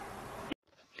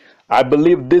 I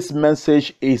believe this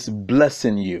message is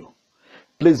blessing you.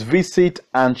 Please visit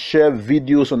and share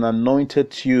videos on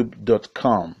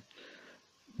anointedtube.com,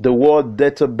 the world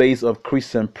database of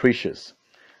Christian preachers,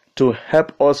 to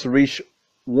help us reach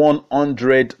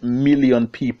 100 million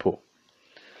people.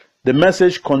 The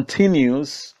message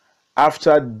continues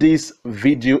after this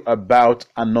video about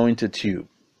Anointed Tube.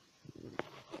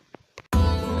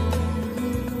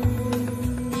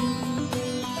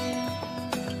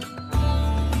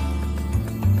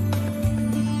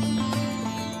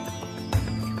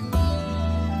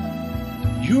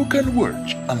 You can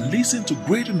watch and listen to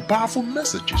great and powerful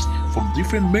messages from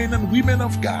different men and women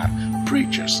of God,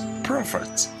 preachers,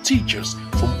 prophets, teachers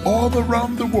from all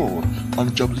around the world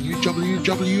on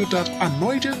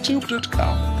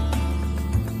www.anointedtube.com.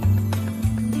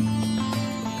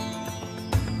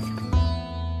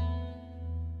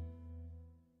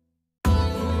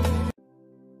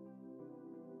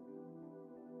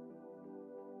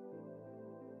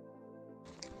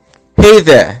 Hey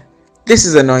there! This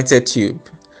is Anointed Tube.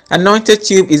 Anointed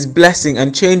Tube is blessing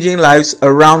and changing lives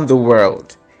around the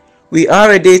world. We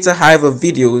are a data hive of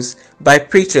videos by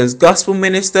preachers, gospel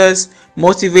ministers,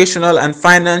 motivational and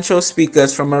financial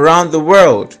speakers from around the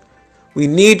world. We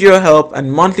need your help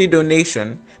and monthly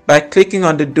donation by clicking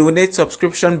on the donate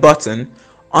subscription button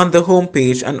on the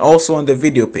homepage and also on the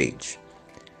video page.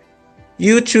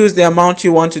 You choose the amount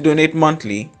you want to donate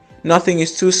monthly. Nothing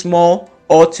is too small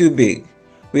or too big.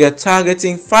 We are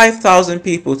targeting 5,000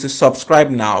 people to subscribe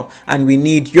now, and we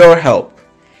need your help.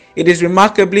 It is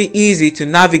remarkably easy to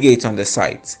navigate on the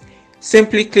site.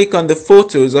 Simply click on the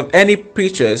photos of any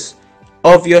preachers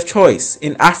of your choice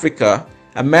in Africa,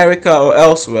 America or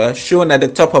elsewhere shown at the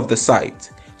top of the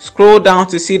site. Scroll down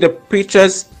to see the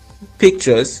preachers'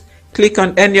 pictures. Click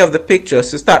on any of the pictures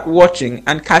to start watching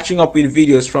and catching up with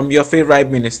videos from your favorite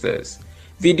ministers.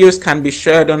 Videos can be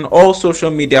shared on all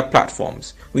social media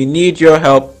platforms. We need your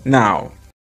help now.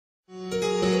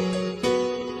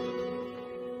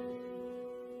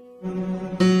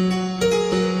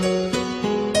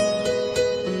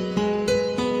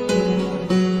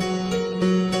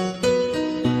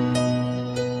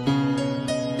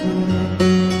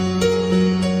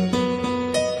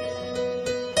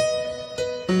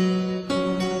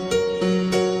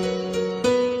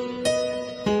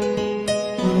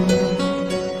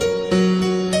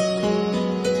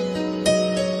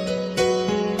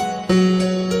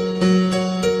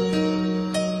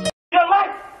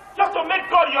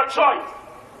 Choice.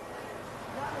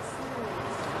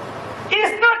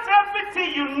 It's not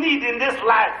everything you need in this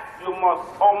life. You must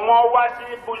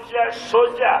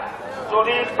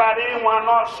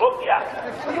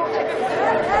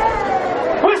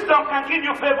wisdom can give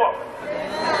you favor.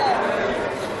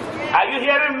 Are you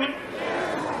hearing me?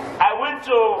 I went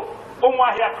to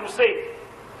Umuahia Crusade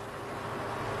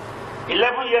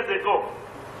 11 years ago.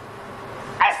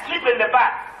 I sleep in the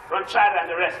back, run child and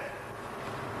the rest.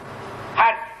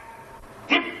 Had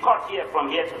deep cut here from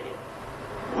here to here.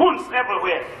 Wounds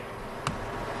everywhere.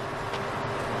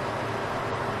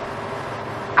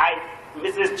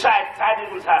 Mrs. Child tied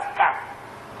it with her scarf.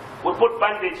 We put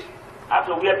bandage. I have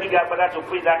to wear big abada to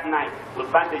pray that night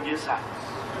with bandages.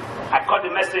 I cut the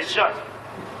message short.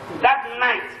 That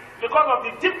night, because of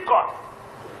the deep cut,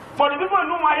 for the people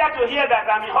in Umuahia to hear that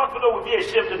I'm in hospital will be a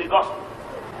shame to the gospel.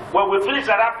 When we finished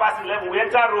at 11:30, we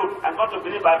enter road and got to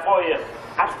Benin by 4 a.m.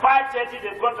 At 5:30,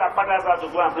 they've gone to our father's house to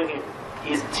go and bring him.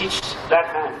 He's stitched that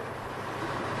hand.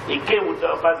 He came with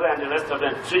the pastor and the rest of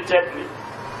them, treated me.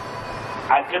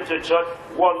 I came to church,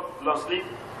 wore long sleeve,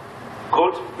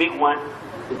 coat, big one,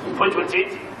 put with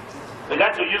it.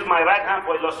 Began to use my right hand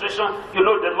for illustration. You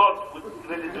know the Lord would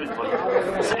really do it for you.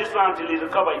 Say this one until he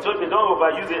recovered. He told me, don't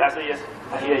overuse it. I said, yes,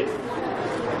 I hear you.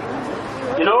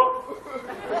 You know?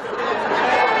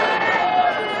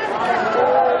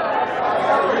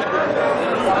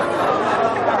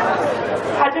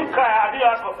 I didn't cry. I didn't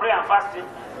ask for prayer and fasting.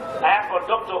 I asked for a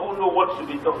doctor who knew what should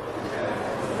be done.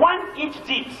 1 inch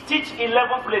deep, stitch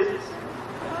 11 places.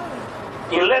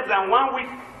 In less than 1 week,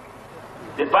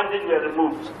 the bandage were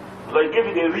removed. So he gave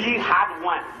it a really hard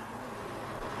one.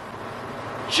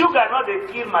 Sugar not they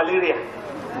kill malaria.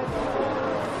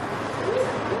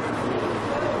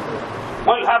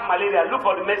 When you have malaria, look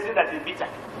for the medicine that is bitter.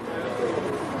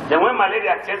 Then when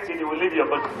malaria tests it, it will leave your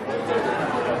body.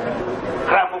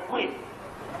 Cramoquine,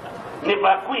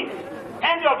 Nevaquine,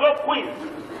 any of those queens,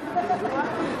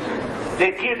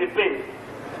 they kill the pain.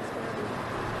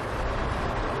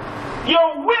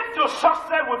 Your way to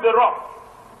success will be rough,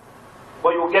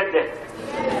 but you'll get there.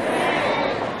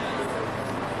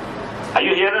 Are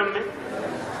you hearing me?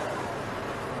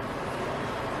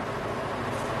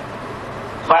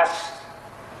 Verse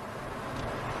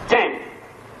 10,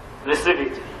 receive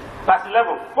it. Verse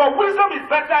 11, for wisdom is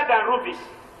better than rubies.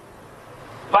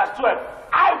 Verse 12,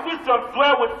 I wisdom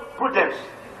dwell with prudence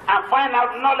and find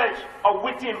out knowledge of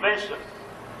witty inventions.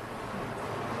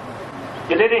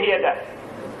 You didn't hear that?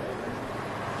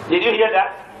 Did you hear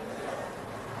that?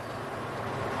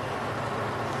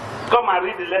 Come and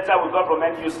read the letter we got from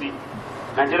NUC,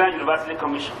 Nigerian University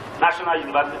Commission, National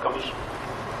University Commission.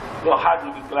 Your heart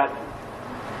will be glad.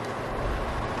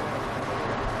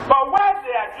 But while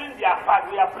they are doing their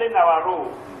part, we are playing our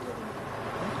role.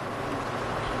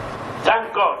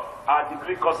 Thank God our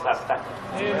degree courses have started.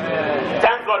 Amen.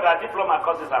 Thank God our diploma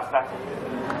courses have started.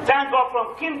 Thank God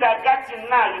from kindergarten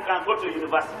now you can go to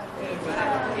university.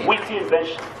 Amen. With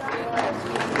invention.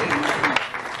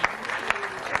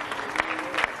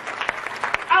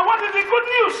 And what is the good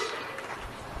news?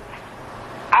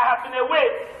 I have been away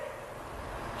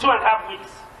 2.5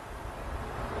 weeks.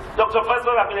 Dr.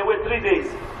 Pastor have been away 3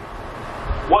 days.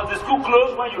 Was the school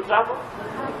closed when you travel?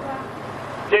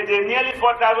 Did they nearly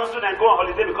 4,000 students go on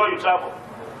holiday because you travel?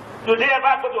 Do they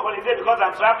ever go to holiday because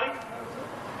I'm traveling?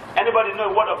 Anybody know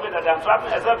what of it that I'm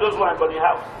traveling? Except those who are in the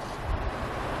house.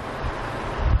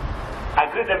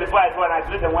 I greet them before I go and I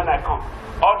greet them when I come.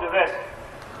 All the rest.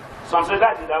 Some say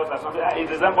that in the house, some say in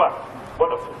December.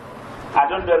 What of it? I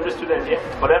don't know every student here,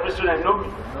 but every student knows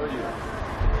me.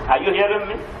 Are you hearing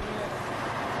me?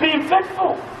 Be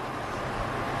faithful.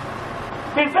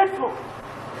 Be faithful.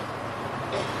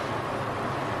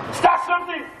 Start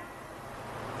something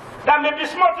that may be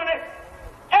small today.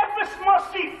 Every small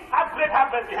seed has great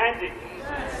harvest behind it.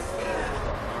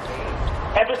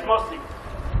 Every small seed.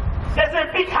 There's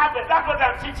a big harvest. That's what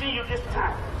I'm teaching you this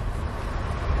time.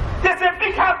 There's a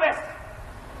big harvest.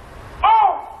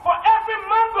 Oh, for every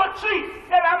mango tree,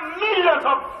 there are millions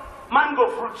of mango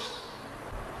fruits.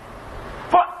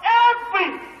 For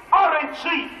every orange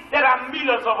tree, there are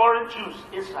millions of orange juice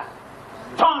inside.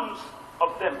 Tons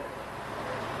of them.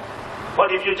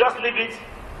 But if you just leave it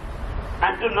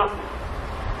and do nothing.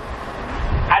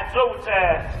 I drove with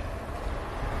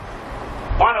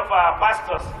one of our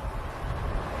pastors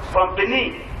from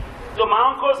Benin to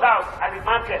my uncle's house at the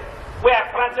market where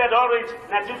I planted orange in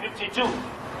 1952.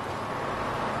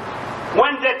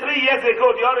 One day, 3 years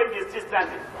ago, the orange is still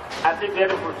standing and still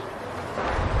bearing fruit.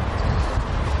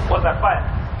 Was that fire?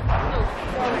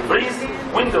 Breeze,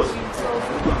 windows.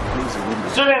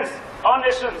 Students, all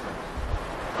nations,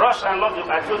 rush and love you.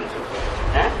 I told you to.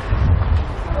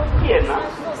 Here now.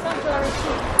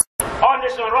 All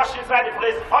nations rush inside the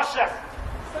place. Ushers.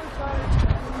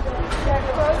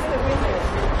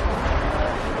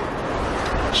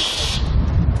 Shh.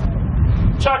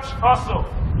 Church also.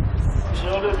 We should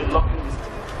always be locking this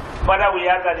thing. Father, we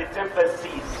ask that the tempest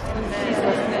cease.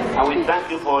 And we thank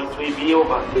you for it will be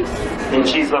over. In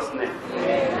Jesus' name.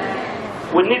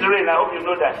 We need rain. I hope you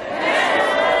know that.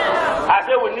 I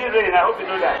say we need rain. I hope you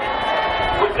know that.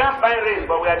 We can't find rain,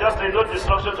 but we are just saying no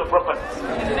destruction to properties.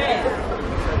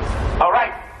 All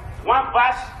right. One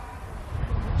verse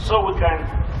so we can.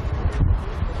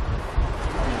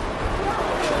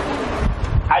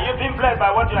 Are you being blessed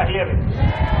by what you are hearing?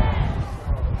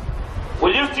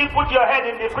 Will you still put your head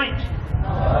in the fridge?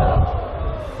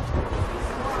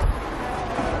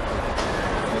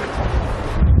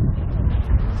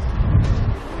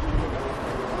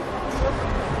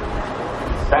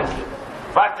 Thank you.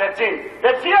 Verse 13.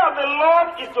 The fear of the Lord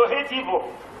is to hate evil.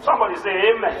 Somebody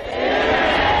say amen.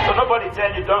 Amen. So nobody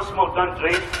tell you don't smoke, don't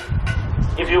drink.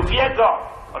 If you fear God,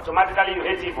 automatically you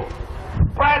hate evil.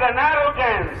 Pride and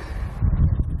arrogance,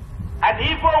 an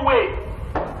evil way,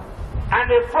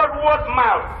 and a forward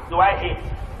mouth do I hate.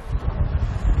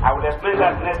 I will explain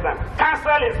that next time.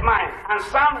 Counsel is mine, and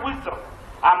sound wisdom.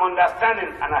 I'm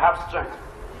understanding, and I have strength.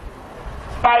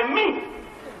 By me,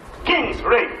 kings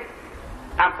reign,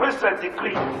 and princes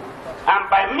decree, and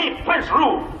by me, prince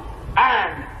rule,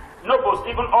 and nobles,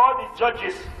 even all the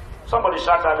judges. Somebody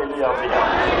shout hallelujah.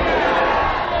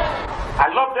 I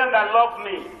love them that love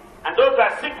me, and those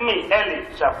that seek me early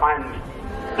shall find me.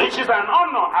 Riches and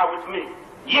honor are with me,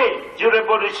 yea,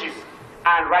 durable riches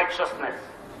and righteousness.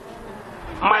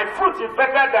 My fruit is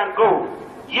better than gold,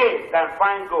 yea, than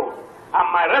fine gold,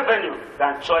 and my revenue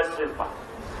than choice silver.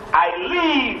 I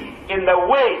live in the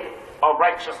way of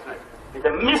righteousness, in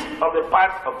the midst of the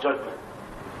path of judgment.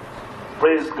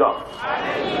 Praise God.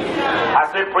 Hallelujah. I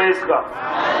say praise God.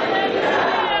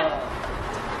 Hallelujah.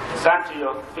 Stand to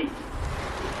your feet.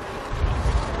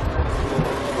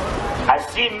 I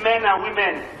see men and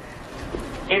women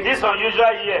in this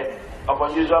unusual year of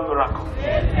unusual miracle.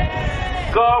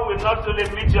 Amen. God will not only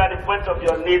meet you at the point of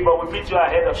your need, but will meet you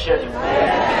ahead of schedule.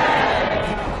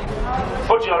 Amen.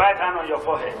 Put your right hand on your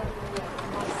forehead.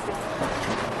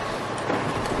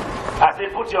 I say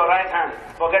put your right hand.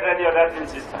 Forget any other thing,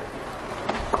 sister.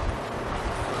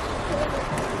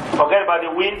 Forget about the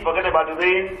wind, forget about the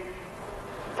rain.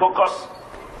 Focus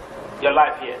your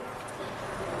life here.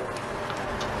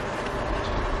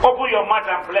 Open your mouth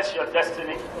and bless your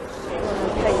destiny.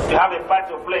 You have a part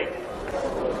to play.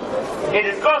 It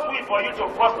is God's will for you to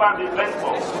prosper and be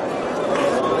thankful.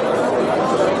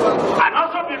 And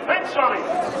also be venturing.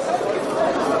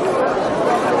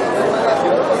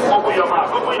 Open your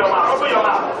mouth, open your mouth, open your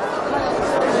mouth.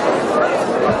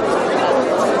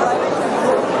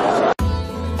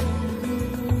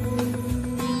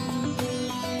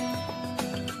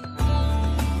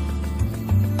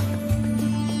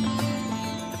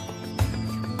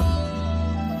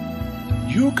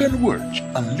 You can watch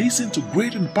and listen to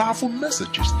great and powerful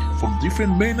messages from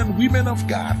different men and women of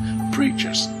God,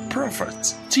 preachers,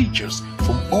 prophets, teachers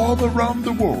from all around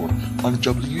the world on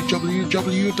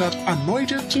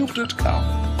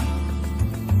www.anointedtube.com.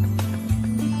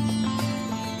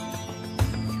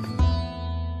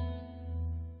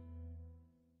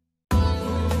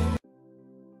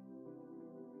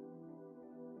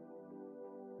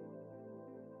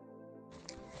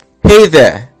 Hey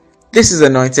there, this is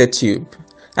Anointed Tube.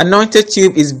 Anointed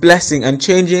Tube is blessing and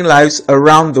changing lives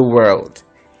around the world.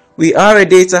 We are a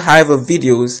data hive of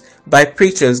videos by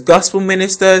preachers, gospel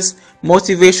ministers,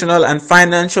 motivational and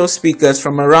financial speakers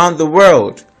from around the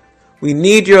world. We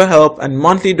need your help and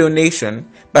monthly donation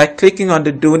by clicking on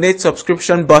the donate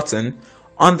subscription button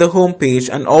on the homepage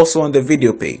and also on the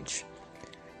video page.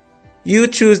 You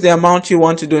choose the amount you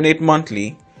want to donate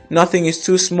monthly. Nothing is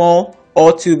too small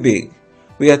or too big.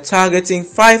 We are targeting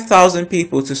 5,000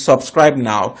 people to subscribe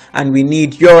now, and we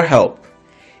need your help.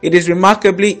 It is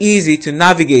remarkably easy to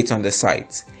navigate on the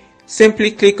site. Simply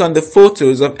click on the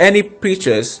photos of any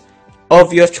preachers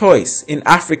of your choice in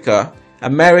Africa,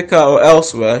 America or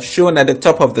elsewhere shown at the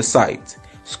top of the site.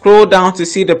 Scroll down to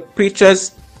see the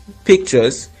preachers'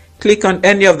 pictures. Click on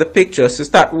any of the pictures to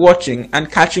start watching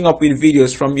and catching up with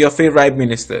videos from your favorite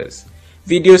ministers.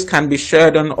 Videos can be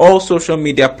shared on all social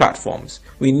media platforms.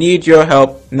 We need your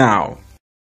help now.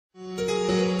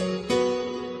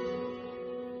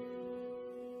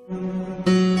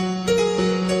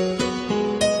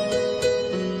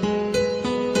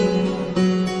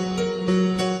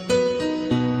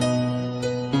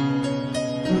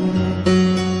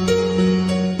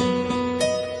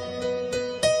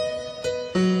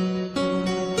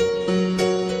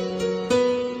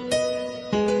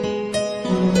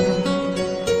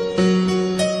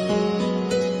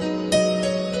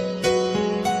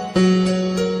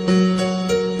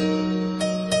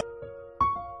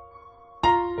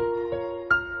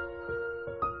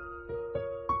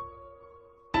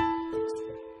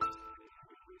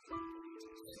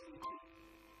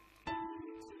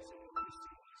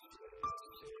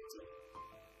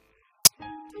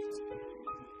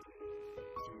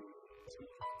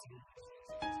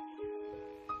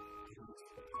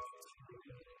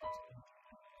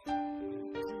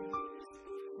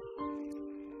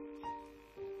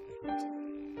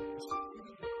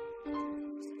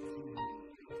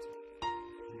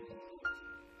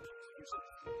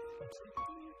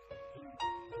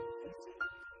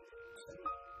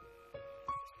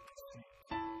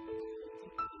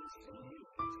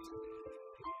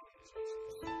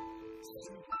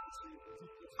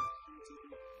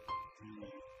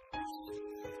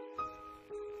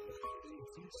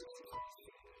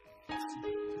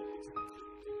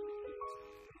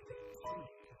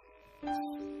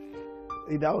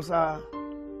 Idahosa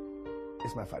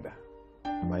is my father.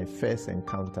 My first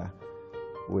encounter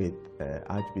with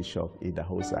Archbishop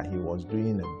Idahosa, he was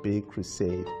doing a big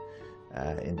crusade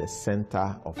in the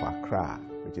center of Accra,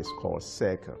 which is called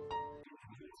Circle.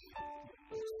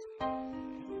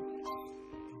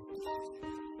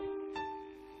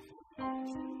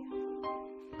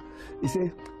 He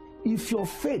said, if your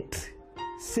faith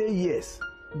say yes,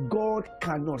 God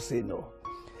cannot say no.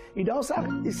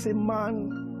 Idahosa is a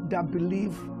man that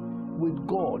believes with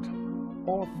God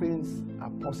all things are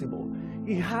possible.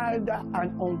 He had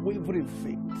an unwavering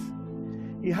faith.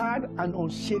 He had an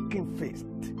unshaking faith.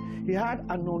 He had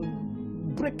an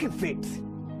unbreaking faith.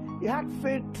 He had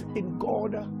faith in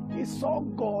God. He saw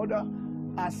God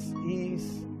as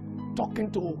he's talking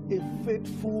to a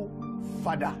faithful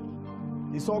father.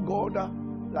 He saw God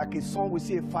like a son will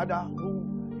see a father who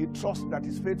he trusts that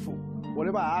is faithful.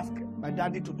 Whatever I ask my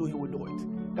daddy to do, he will do it.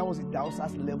 That was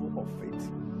Idahosa's level of faith,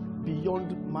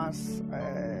 beyond man's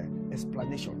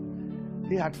explanation.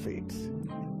 He had faith.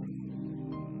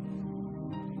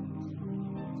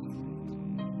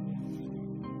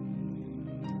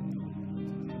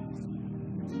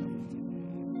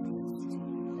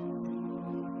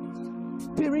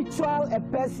 Spiritual a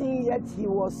person, yet he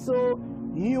was so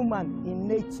human in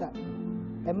nature.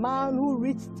 A man who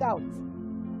reached out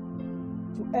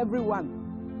to everyone,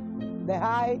 the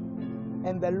high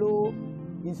and the low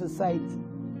in society.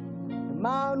 A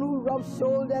man who rubbed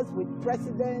shoulders with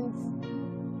presidents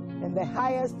and the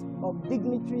highest of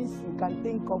dignitaries you can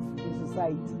think of in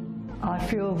society. I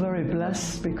feel very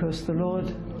blessed because the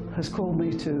Lord has called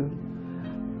me to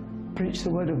preach the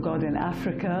Word of God in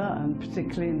Africa and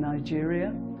particularly in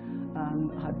Nigeria.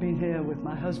 And I've been here with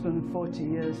my husband 40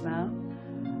 years now.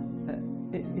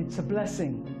 It's a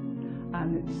blessing,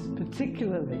 and it's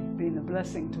particularly been a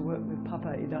blessing to work with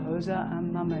Papa Idahosa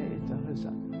and Mama Idahosa.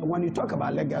 When you talk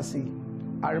about legacy,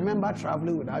 I remember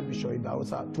traveling with Archbishop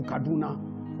Idahosa to Kaduna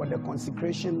for the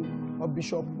consecration of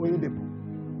Bishop Oyedepo.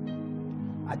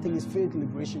 I think it's Faith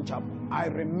Liberation Chapel. I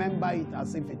remember it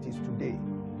as if it is today.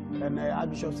 And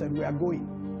Archbishop said, we are going.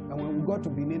 And when we got to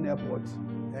Benin Airport,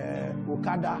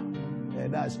 Okada,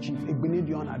 that's Chief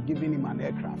Egbinidion, had given him an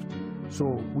aircraft. So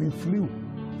we flew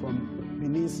from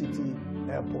Benin City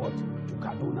Airport to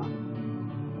Kaduna.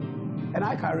 And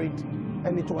I carried,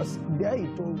 and it was there, he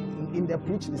told, in the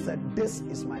preach, he said, this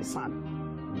is my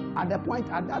son. At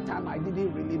that time, I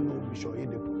didn't really know Bishop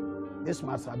Edepo. This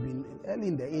must have been early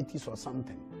in the 80s or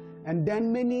something. And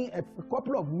then a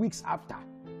couple of weeks after,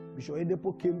 Bishop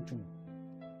Edepo came to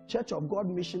Church of God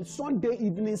Mission Sunday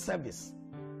evening service.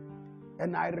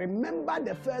 And I remember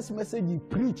the first message he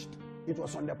preached. It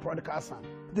was on the prodigal son.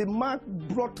 The man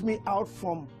brought me out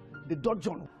from the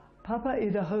dungeon. Papa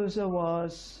Idahosa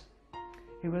was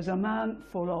a man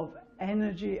full of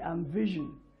energy and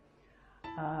vision.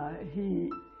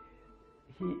 He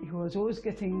was always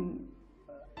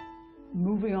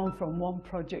moving on from one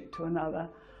project to another.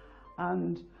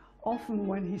 And often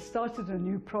when he started a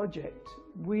new project,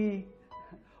 we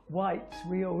whites,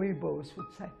 we Oibos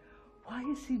would say, why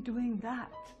is he doing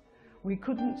that? We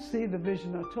couldn't see the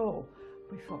vision at all.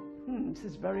 We thought, this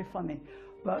is very funny.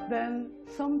 But then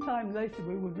sometime later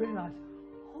we would realize,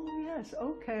 oh yes,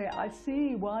 okay, I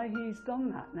see why he's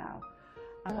done that now.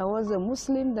 I was a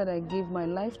Muslim that I gave my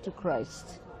life to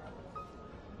Christ.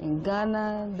 In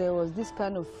Ghana, there was this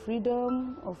kind of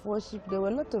freedom of worship. There were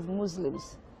a lot of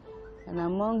Muslims. And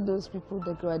among those people,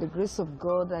 that by the grace of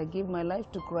God, I gave my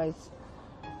life to Christ.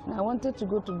 And I wanted to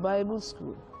go to Bible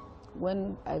school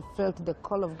when I felt the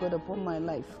call of God upon my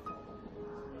life.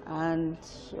 And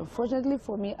unfortunately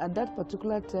for me, at that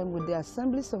particular time, with the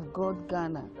Assemblies of God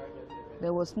Ghana,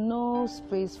 there was no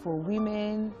space for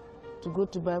women to go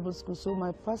to Bible school. So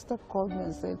my pastor called me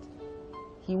and said,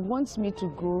 he wants me to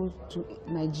go to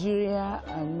Nigeria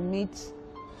and meet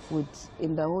with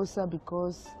Idahosa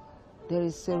because there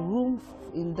is a room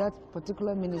in that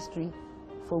particular ministry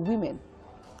for women.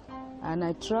 And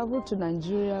I traveled to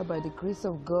Nigeria by the grace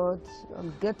of God.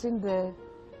 On getting there,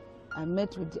 I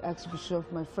met with the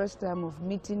Archbishop, my first time of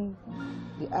meeting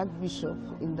the Archbishop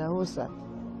Idahosa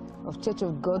of Church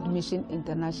of God Mission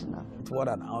International. What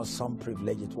an awesome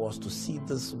privilege it was to see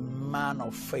this man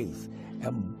of faith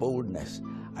and boldness.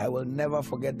 I will never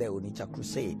forget the Onitsha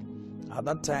Crusade. At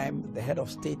that time, the head of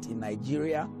state in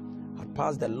Nigeria had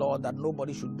passed the law that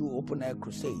nobody should do open-air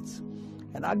crusades.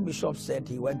 And Archbishop said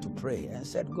he went to pray and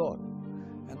said, God,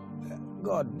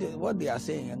 what they are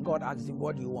saying, and God asked him,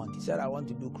 what do you want? He said, I want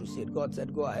to do crusade. God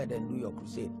said, go ahead and do your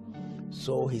crusade.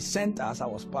 So he sent us, I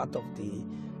was part of the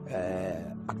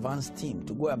advanced team,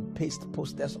 to go and paste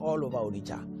posters all over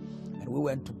Onitsha. And we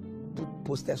went to put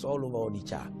posters all over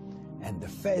Onitsha. And the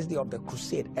first day of the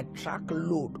crusade, a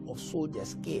truckload of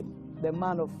soldiers came. The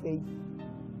man of faith,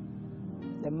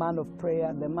 the man of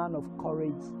prayer, the man of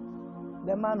courage,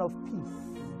 the man of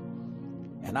peace.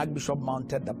 And Archbishop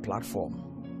mounted the platform.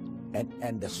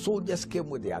 And the soldiers came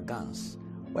with their guns.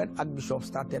 When Archbishop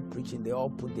started preaching, they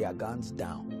all put their guns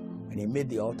down. When he made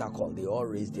the altar call, they all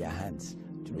raised their hands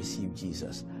to receive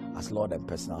Jesus as Lord and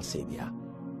personal Savior.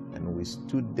 And we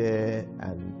stood there,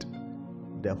 and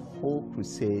the whole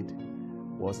crusade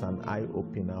was an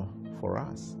eye-opener for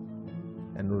us.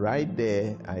 And right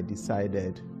there, I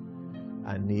decided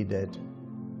I needed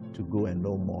to go and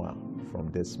know more from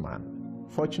this man.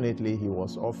 Fortunately, he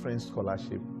was offering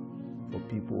scholarship for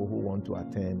people who want to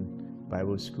attend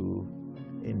Bible school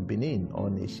in Benin, All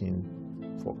Nation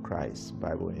for Christ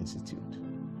Bible Institute.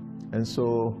 And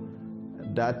so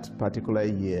that particular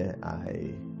year,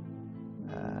 I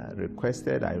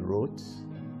requested, I wrote,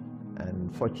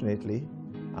 and fortunately,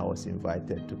 I was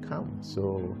invited to come.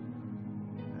 So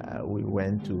we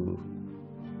went to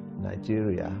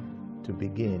Nigeria to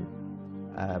begin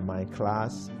my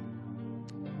class.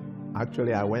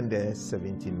 Actually, I went there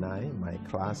 79. My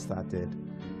class started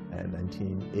in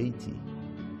 1980.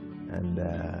 And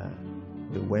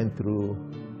we went through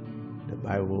the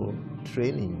Bible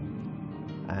training,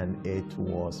 and it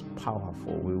was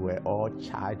powerful. We were all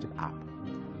charged up.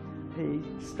 He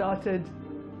started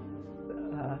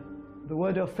the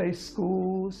Word of Faith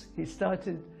schools. He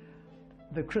started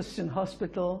the Christian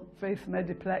Hospital, Faith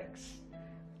Mediplex.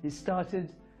 He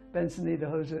started Benson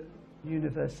Idahosa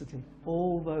University,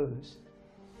 all those.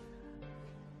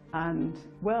 And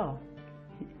well,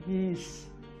 he's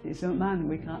a man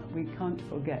we can't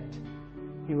forget.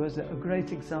 He was a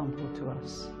great example to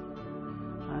us,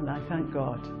 and I thank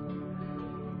God.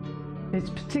 It's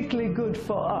particularly good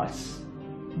for us,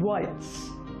 whites,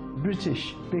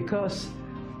 British, because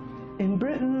in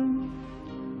Britain,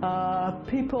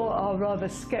 people are rather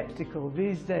skeptical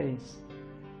these days.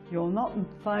 You'll not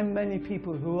find many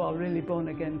people who are really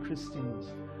born-again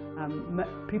Christians.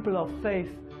 People of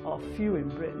faith are few in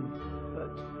Britain,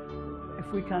 but if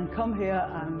we can come here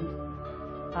and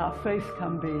our faith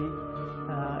can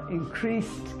be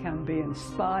increased, can be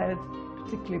inspired,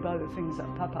 particularly by the things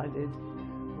that Papa did,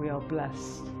 we are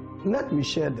blessed. Let me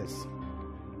share this.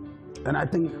 And I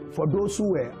think for those who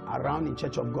were around in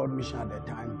Church of God Mission at that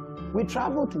time, we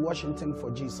traveled to Washington for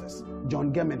Jesus.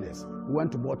 John Gimenez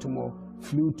went to Baltimore,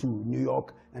 flew to New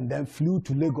York, and then flew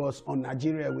to Lagos on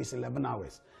Nigeria Airways 11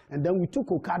 hours. And then we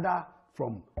took Okada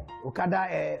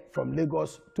Air from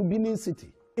Lagos to Benin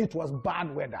City. It was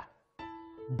bad weather.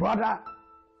 Brother,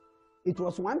 it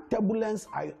was one turbulence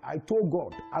I told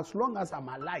God, as long as I'm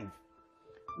alive,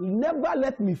 never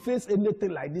let me face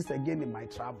anything like this again in my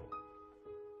travel.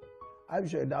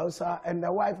 MESSAGE Idahosa and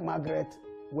the wife Margaret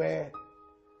were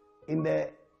in the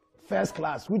first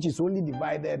class, which is only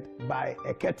divided by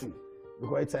a curtain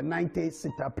because it's a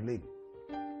 90-seater plane.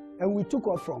 And we took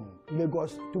off from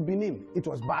Lagos to Benin. It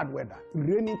was bad weather,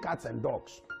 raining cats and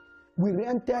dogs. We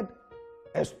rented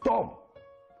a storm.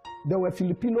 There were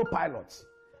Filipino pilots.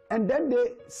 And then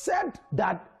they said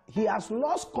that he has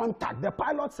lost contact. The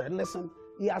pilot said, listen,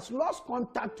 he has lost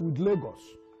contact with Lagos.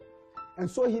 And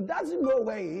so he doesn't know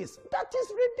where he is. That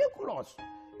is ridiculous.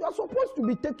 You are supposed to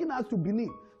be taking us to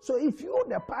Benin. So if you,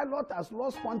 the pilot, has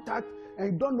lost contact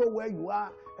and you don't know where you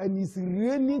are and it's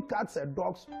raining cats and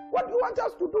dogs, what do you want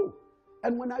us to do?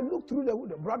 And when I looked through the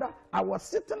window, brother, I was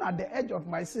sitting at the edge of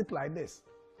my seat like this.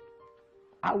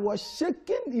 I was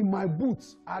shaking in my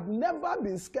boots. I'd never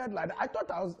been scared like that. I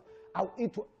thought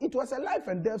it was a life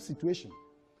and death situation.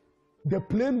 The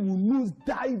plane will lose,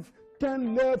 dive,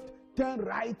 turn left, turn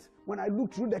right. When I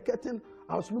looked through the curtain,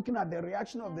 I was looking at the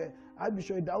reaction of the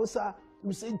MESSAGE Idahosa.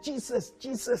 We say, Jesus,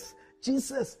 Jesus,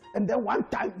 Jesus. And then one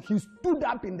time he stood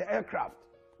up in the aircraft,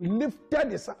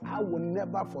 lifted his hand. I will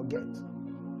never forget.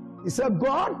 He said,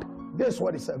 God, this is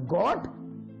what he said. God,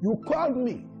 you called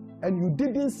me and you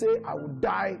didn't say I would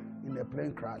die in a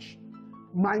plane crash.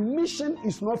 My mission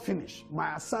is not finished.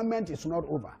 My assignment is not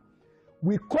over.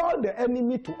 We call the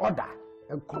enemy to order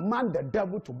and command the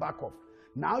devil to back off.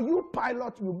 Now you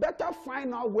pilot, you better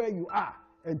find out where you are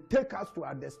and take us to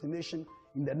our destination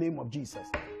in the name of Jesus.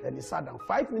 Then he sat down.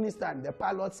 5 minutes time, the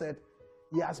pilot said,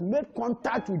 he has made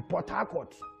contact with Port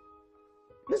Harcourt.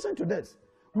 Listen to this.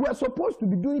 We are supposed to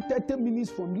be doing 30 minutes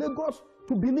from Lagos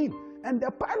to Benin. And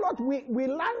the pilot, we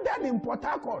landed in Port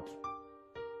Harcourt.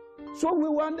 So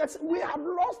we have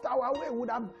lost our way. We would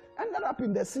have ended up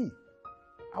in the sea.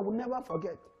 I will never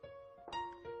forget.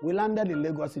 We landed in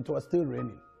Lagos. It was still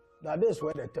raining. That is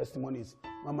where the testimony is.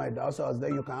 Mama Idahosa was there.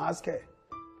 You can ask her.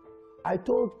 I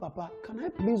told Papa, can I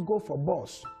please go for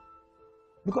bus?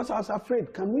 Because I was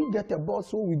afraid. Can we get a bus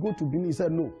so we go to Benin? He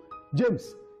said, no.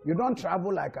 James, you don't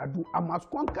travel like I do. I must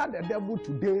conquer the devil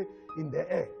today in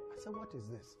the air. I said, what is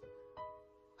this?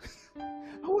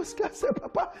 I was scared. I said,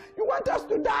 Papa, you want us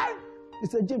to die? He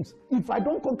said, James, if I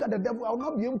don't conquer the devil, I will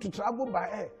not be able to travel by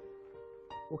air.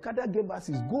 Okada gave us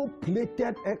his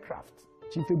gold-plated aircraft.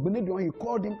 Chief Egbonedion, he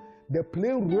called him. The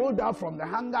plane rolled out from the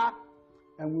hangar,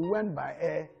 and we went by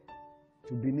air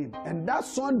to Benin. And that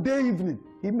Sunday evening,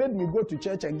 he made me go to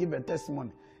church and give a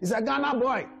testimony. He said, Ghana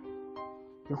boy.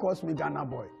 He calls me Ghana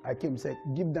boy. I came and said,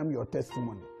 give them your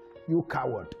testimony. You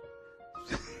coward.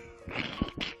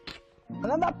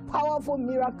 Another powerful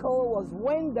miracle was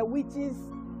when the witches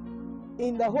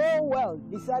in the whole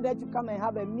world decided to come and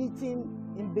have a meeting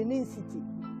in Benin City.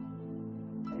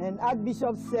 And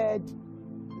Archbishop said,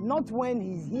 not when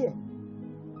he's here.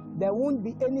 There won't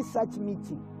be any such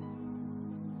meeting.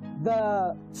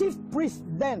 The chief priest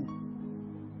then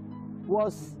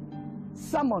was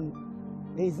summoned.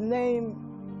 His name,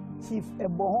 Chief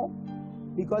Eboho,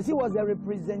 because he was a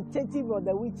representative of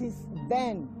the witches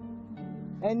then.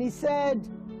 And he said,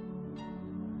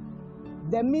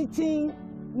 the meeting,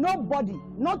 nobody,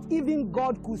 not even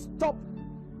God, could stop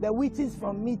the witches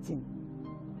from meeting.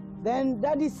 Then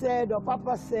Daddy said, or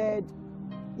Papa said,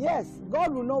 yes,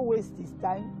 God will not waste his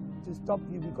time to stop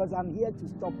you because I'm here to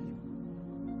stop you.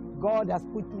 God has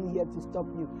put me here to stop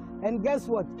you. And guess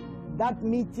what? That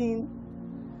meeting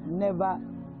never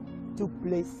took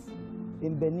place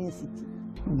in Benin City.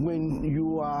 When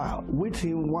you are with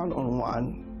him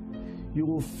one-on-one, you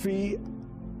will feel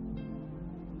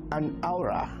an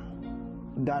aura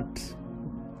that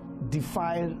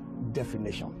defies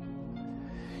definition.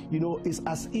 You know, it's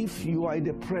as if you are in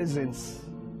the presence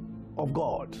of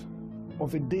God,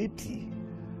 of a deity,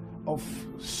 of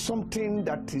something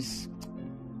that is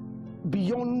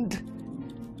beyond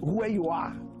where you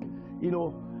are. You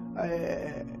know,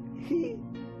 he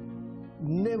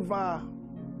never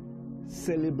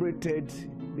celebrated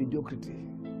mediocrity.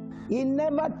 He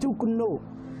never took no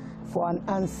for an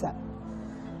answer.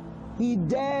 He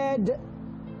dared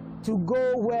to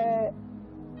go where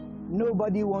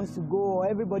nobody wants to go or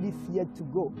everybody feared to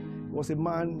go. He was a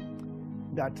man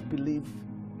that believed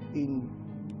in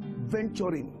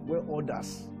venturing where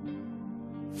others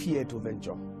fear to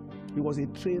venture. He was a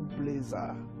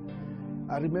trailblazer.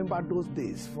 I remember those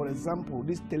days. For example,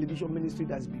 this television ministry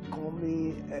that's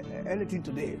becoming anything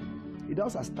today, he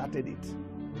also started it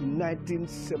in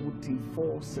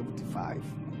 1974-75.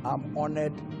 I'm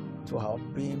honored to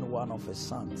have been one of his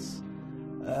sons.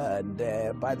 And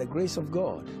by the grace of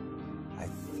God, I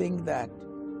think that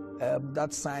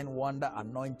that sign, wonder,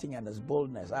 anointing, and his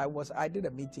boldness. I did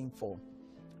a meeting for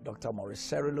Dr. Maurice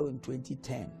Cerullo in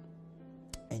 2010.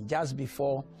 And just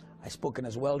before I spoke in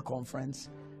his World Conference,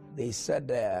 they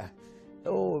said,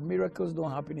 oh, miracles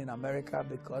don't happen in America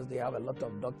because they have a lot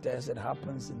of doctors. It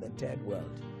happens in the third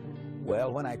world.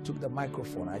 Well, when I took the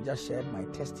microphone, I just shared my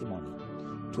testimony.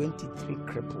 23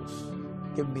 cripples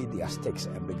gave me their sticks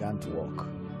and began to walk.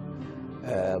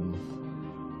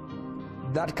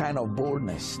 That kind of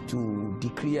boldness to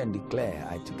decree and declare,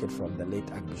 I took it from the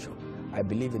late Archbishop. I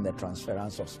believe in the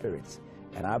transference of spirits,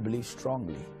 and I believe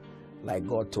strongly, like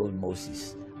God told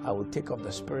Moses, I will take of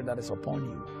the spirit that is upon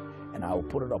you, and I will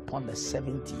put it upon the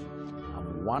 70.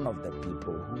 I'm one of the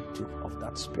people who took of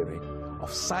that spirit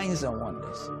of signs and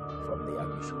wonders from the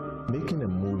Archbishop. Making a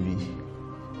movie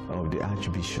of the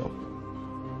Archbishop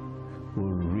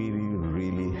will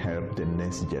really help the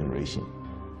next generation,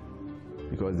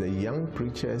 because the young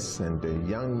preachers and the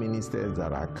young ministers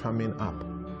that are coming up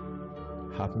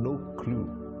have no clue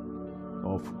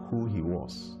of who he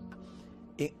was.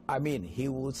 I mean, he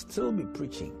will still be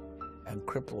preaching and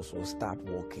cripples will start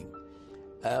walking.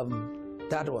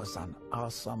 That was an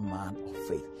awesome man of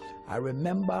faith. I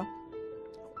remember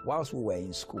whilst we were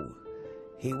in school,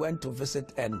 he went to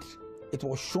visit, and it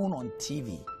was shown on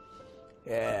TV.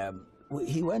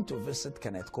 He went to visit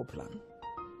Kenneth Copeland,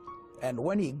 and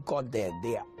when he got there,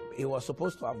 he was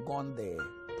supposed to have gone the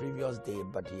previous day,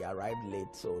 but he arrived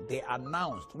late. So they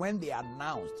announced, when they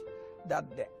announced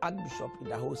that the Archbishop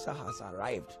Idahosa has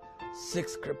arrived,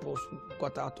 6 cripples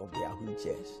got out of their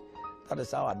wheelchairs. That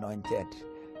is how anointed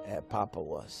Papa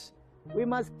was. We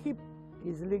must keep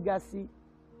his legacy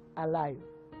alive.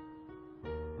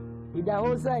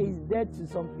 Idahosa is dead to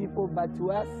some people, but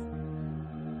to us,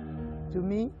 to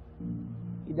me,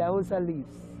 Idahosa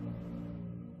lives.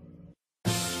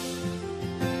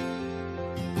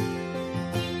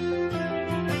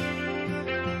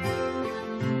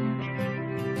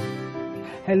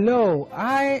 Hello,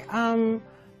 I am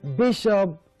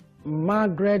Bishop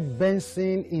Margaret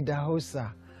Benson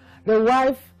Idahosa, the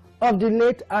wife of the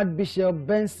late Archbishop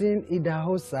Benson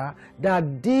Idahosa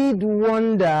that did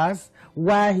wonders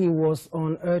while he was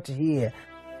on earth here.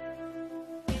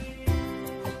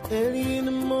 Early in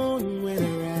the morning when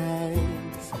I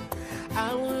rise,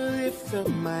 I will lift up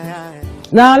my eyes.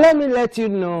 Now let me let you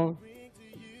know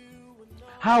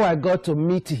how I got to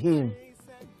meet him.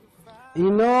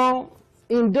 You know,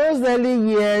 in those early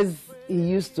years, he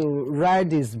used to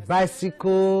ride his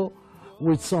bicycle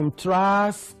with some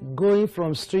tracks going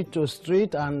from street to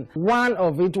street, and one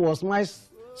of it was my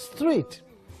street.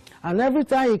 And every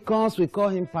time he comes, we call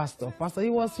him Pastor. Pastor, he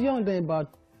was young then,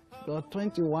 about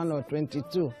 21 or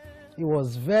 22. He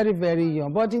was very, very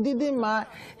young, but he didn't mind.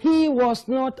 He was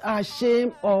not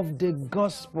ashamed of the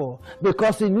gospel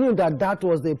because he knew that that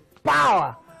was the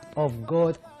power of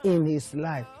God in his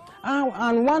life.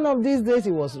 And one of these days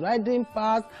he was riding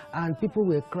past and people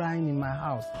were crying in my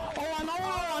house.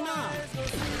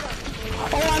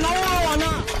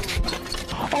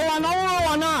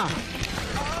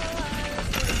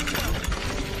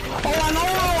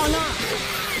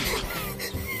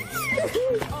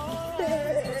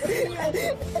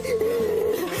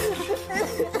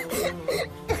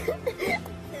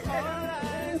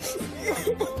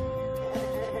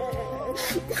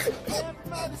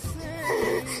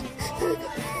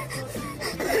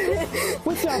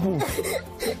 What's happened?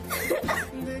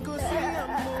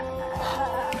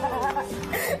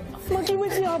 Monkey,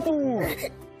 what's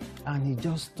happened? And he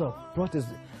just stopped,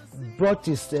 brought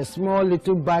his small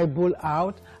little Bible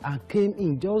out and came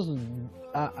in, just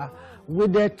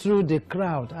waded through the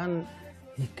crowd. And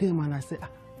he came and I said,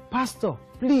 Pastor,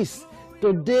 please,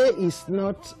 today is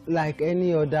not like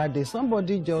any other day.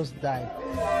 Somebody just died.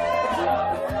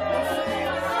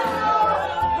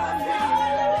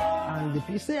 And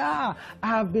he said, I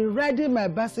have been riding my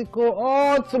bicycle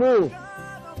all through.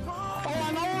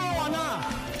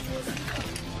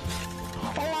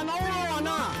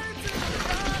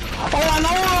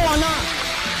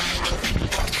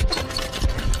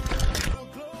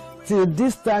 till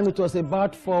this time it was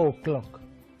about 4 o'clock.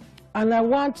 And I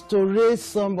want to raise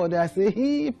somebody. I say,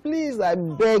 hey, please, I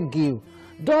beg you,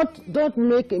 don't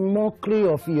make a mockery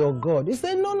of your God. He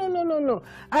said, no.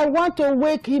 I want to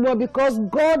wake him up because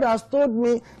God has told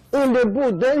me in the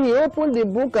book. Then he opened the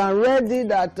book and read it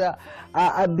that,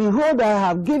 behold, I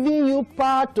have given you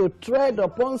power to tread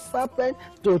upon serpents,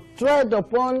 to tread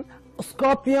upon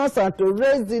scorpions, and to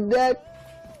raise the dead.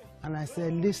 And I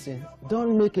said, listen,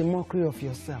 don't make a mockery of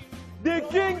yourself. The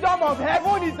kingdom of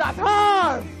heaven is at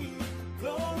hand.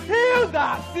 Heal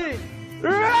the sick.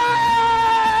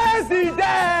 Raise the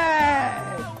dead.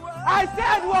 I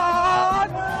said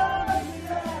what?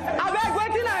 I beg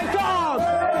waiting I talk.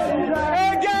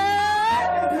 Again.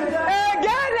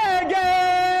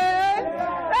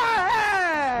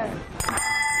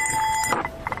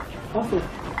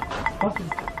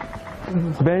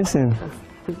 Benson.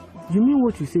 You mean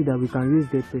what you say that we can raise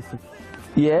that person?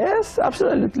 Yes,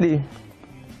 absolutely.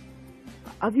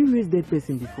 Have you raised that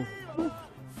person before?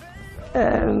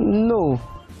 No.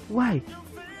 Why?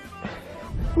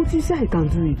 But you say I can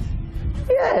do it.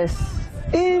 Yes.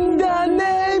 In the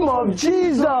name of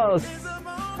Jesus.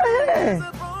 Hey.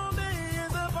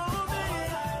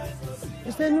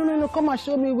 He said, no, come and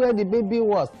show me where the baby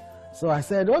was. So I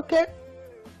said, okay.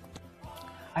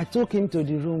 I took him to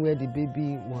the room where the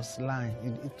baby was lying.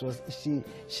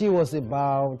 She was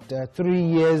about 3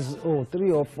 years old,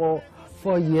 3 or 4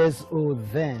 years old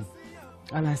then.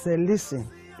 And I said, listen,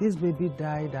 this baby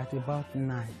died at about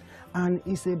 9. And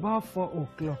it's about 4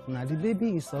 o'clock now. The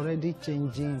baby is already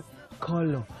changing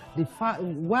color.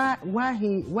 Why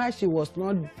she was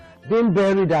not being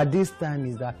buried at this time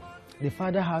is that the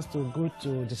father has to go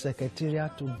to the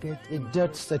secretariat to get a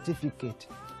death certificate.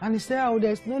 And he said, oh,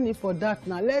 there's no need for that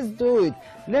now. Let's do it.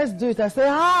 Let's do it. I said,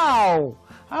 how?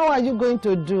 How are you going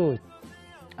to do it?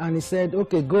 And he said,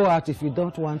 okay, go out if you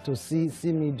don't want to see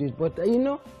me do it. But you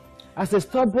know, as a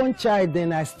stubborn child,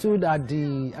 then I stood at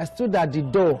the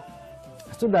door.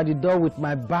 I stood at the door with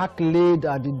my back laid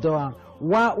at the door.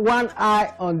 One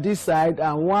eye on this side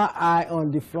and one eye on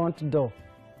the front door.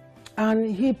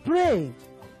 And he prayed.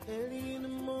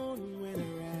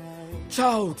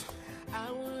 Child,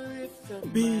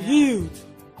 be healed.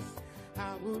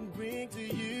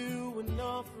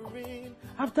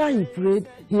 After he prayed,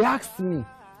 he asked me,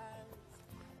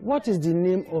 what is the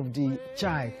name of the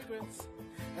child?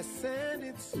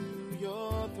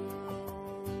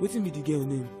 What's be the girl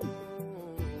name?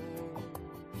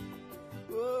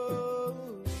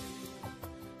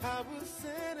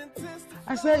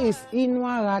 I said it's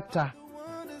Inwarata.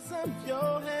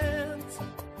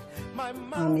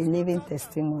 I'm a living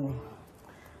testimony.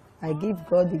 I give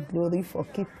God the glory for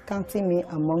counting me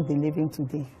among the living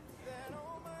today.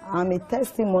 I'm a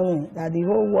testimony that the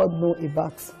whole world knows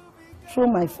about through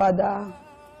my father,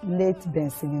 late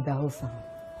Benson Idahosa.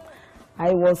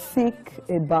 I was sick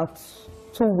about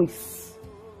 2 weeks.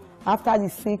 After the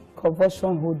sick,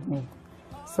 convulsion hold me.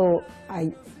 So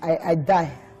I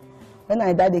died. When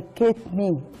I died, they kept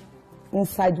me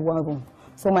inside one room.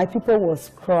 So my people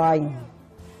was crying,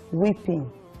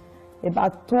 weeping.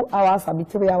 About 2 hours, maybe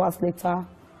 3 hours later,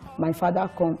 my father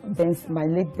come, my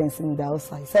late Benson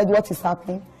Idahosa. He said, what is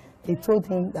happening? They told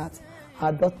him that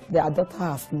their daughter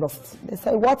has lost. They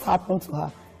said, what happened to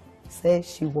her? He said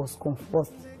she was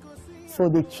confused. So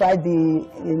they tried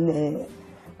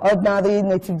ordinary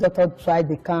native doctor tried,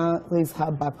 they can't raise her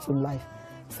back to life.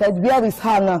 He said, where is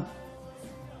her now?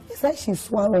 He said, she's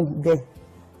swallowing there.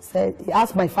 He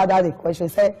asked my father the question.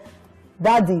 He said,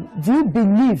 Daddy, do you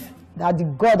believe that the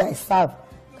God I serve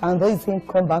can raise him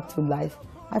come back to life?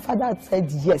 My father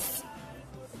said yes.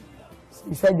 So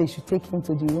he said they should take him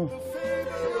to the room.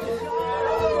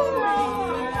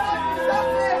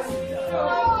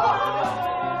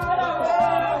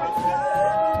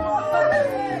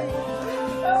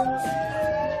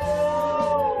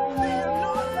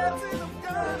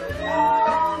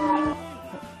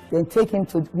 Then take him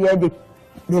to where they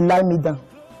lie me down.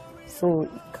 So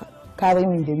carry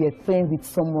me, they were praying with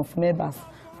some of members.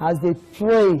 As they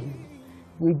pray,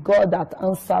 with God that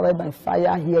answered by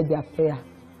fire, hear their prayer.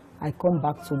 I come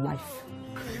back to life.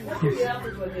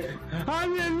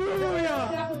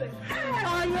 Hallelujah!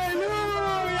 Hallelujah!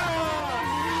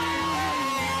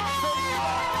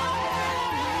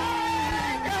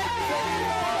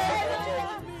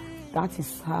 That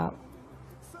is how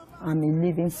I'm a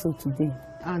living soul today.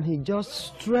 And he just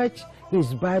stretched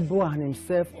his Bible and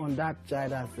himself on that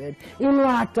child and said,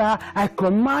 Inwata, I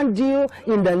command you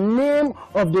in the name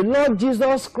of the Lord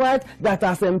Jesus Christ that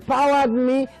has empowered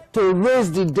me to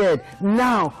raise the dead.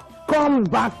 Now, come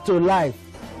back to life.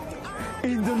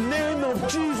 In the name of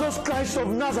Jesus Christ of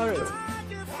Nazareth,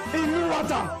 in new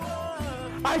water.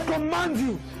 I command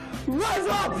you, rise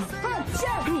up.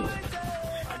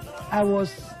 I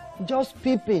was just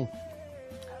peeping,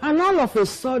 and all of a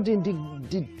sudden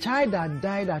the child that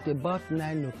died at about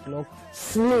 9 o'clock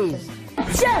sneezed.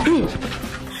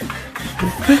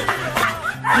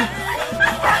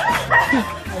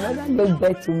 My mother gave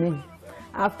birth to me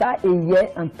after a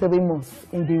year and 3 months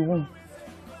in the womb.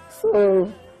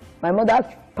 So my mother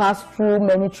passed through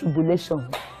many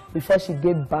tribulations before she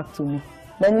gave back to me.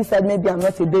 Many said maybe I'm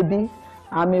not a baby,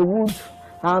 I'm a wood,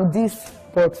 I'm this,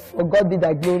 but for God be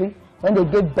thy glory. When they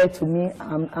gave birth to me,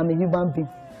 I'm a human being.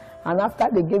 And after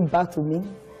they gave birth to me,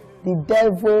 the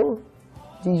devil,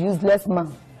 the useless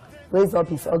man, raised up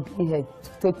his ugly head to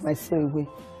take my soul away.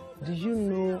 Did you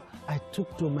know I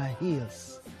took to my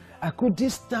heels? I couldn't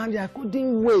stand it, I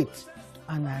couldn't wait,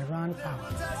 and I ran out.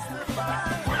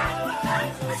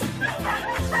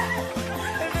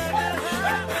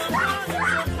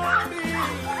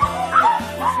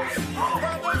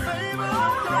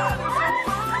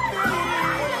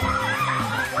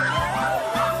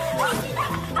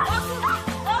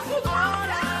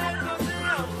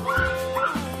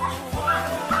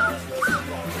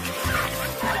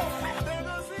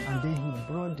 And then he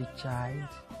brought the child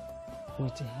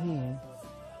with him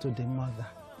to the mother.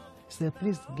 He said,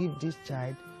 please give this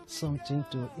child something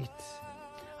to eat.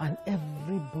 And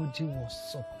everybody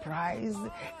was surprised.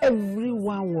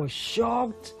 Everyone was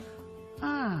shocked.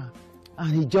 And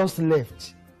he just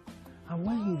left. And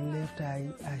when he left,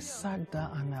 I sat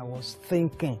down and I was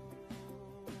thinking,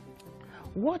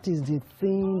 what is the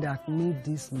thing that made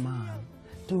this man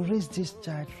to raise this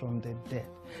child from the dead?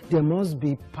 There must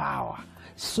be power,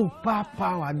 super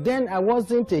power. Then I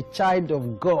wasn't a child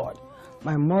of God.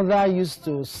 My mother used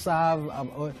to serve,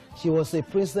 she was a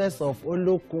princess of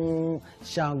Olokun,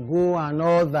 Shango and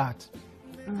all that.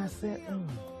 And I said,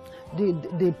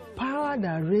 the power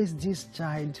that raised this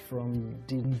child from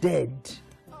the dead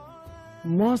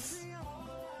must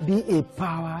be a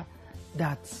power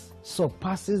that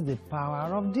surpasses the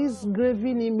power of these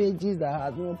graven images that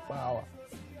has no power.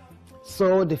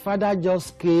 So the father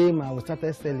just came and we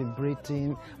started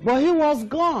celebrating, but he was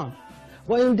gone.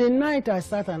 But in the night I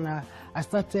sat and I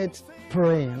started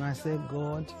praying, and I said,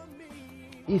 God,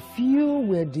 if you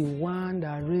were the one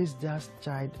that raised that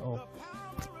child up,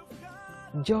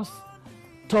 just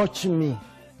touch me.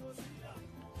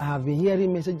 I have been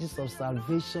hearing messages of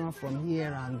salvation from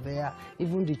here and there,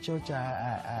 even the church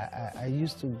I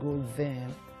used to go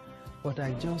then, but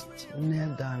I just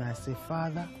knelt down and I said,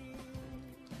 Father,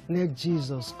 let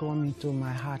Jesus come into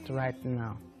my heart right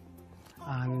now,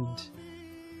 and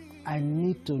I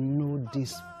need to know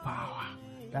this power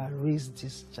that raised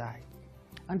this child.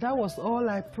 And that was all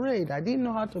I prayed. I didn't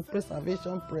know how to pray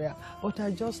salvation prayer, but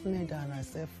I just knelt down and I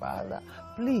said, Father,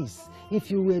 please,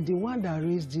 if you were the one that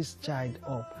raised this child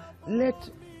up,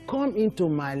 come into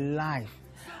my life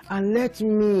and let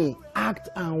me act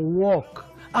and walk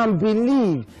and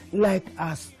believe like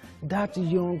as that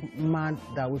young man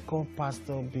that we call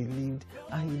pastor believed,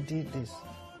 and he did this.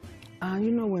 And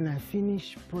you know, when I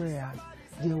finished prayers,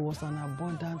 there was an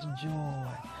abundant joy,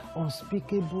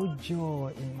 unspeakable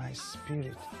joy in my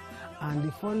spirit. And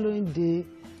the following day,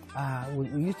 we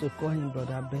used to call him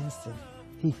Brother Benson.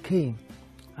 He came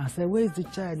and said, where is the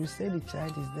child? We said the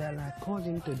child is there. And I called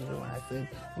him to the room and I said,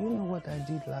 you know what I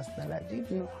did last night? I didn't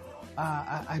know.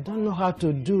 I don't know how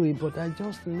to do it, but I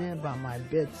just knelt by my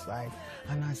bedside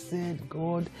and I said,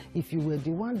 God, if you were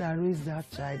the one that raised that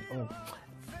child up,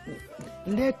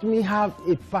 let me have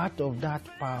a part of that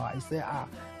power. He said,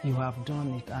 you have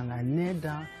done it. And I knelt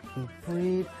down, he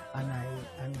prayed, and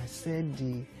I said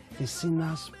the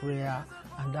sinner's prayer,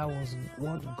 and that was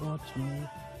what got me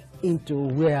into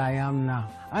where I am now.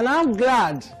 And I'm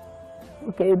glad.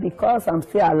 Okay, because I'm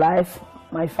still alive,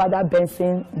 my father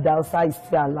Benson Idahosa is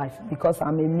still alive, because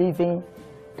I'm a living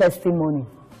testimony.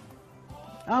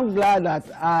 I'm glad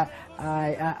that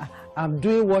I'm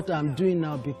doing what I'm doing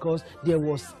now, because there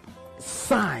was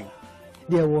sign,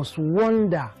 there was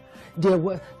wonder, there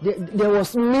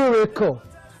was miracle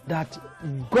that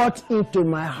got into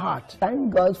my heart.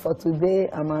 Thank God for today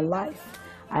I'm alive.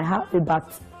 I have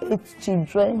about 8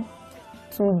 children,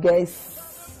 2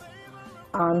 girls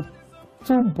and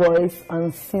 2 boys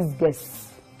and 6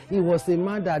 girls. He was a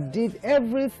man that did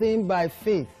everything by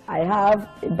faith. I have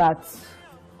about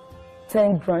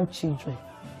 10 grandchildren,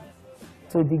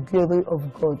 to the glory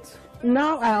of God.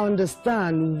 Now I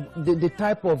understand the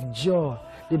type of joy.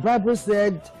 The Bible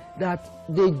said that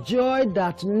the joy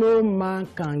that no man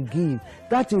can give,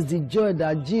 that is the joy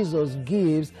that Jesus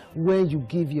gives when you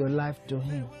give your life to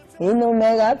him. inu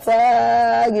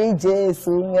megata gi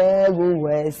Jesu megu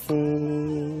wese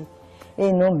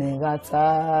inu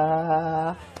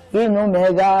megata inu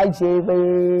mega jebe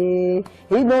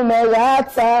inu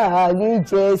megata gi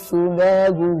Jesu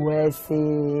megu wese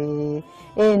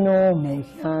inu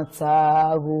megata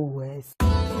gu wese.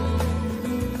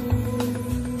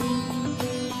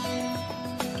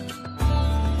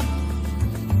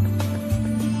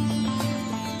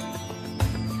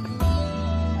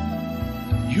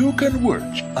 You can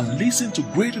watch and listen to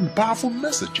great and powerful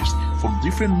messages from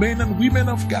different men and women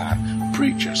of God,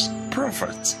 preachers,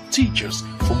 prophets, teachers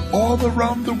from all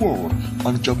around the world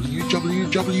on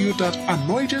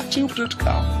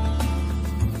www.anointedtube.com.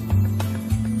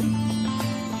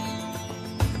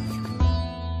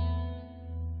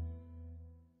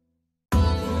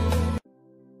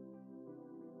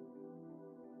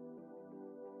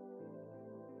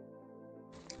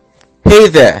 Hey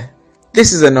there,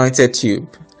 this is Anointed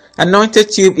Tube. Anointed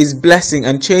Tube is blessing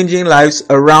and changing lives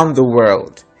around the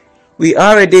world. We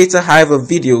are a data hive of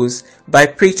videos by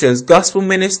preachers, gospel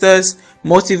ministers,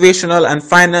 motivational and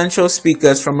financial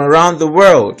speakers from around the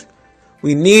world.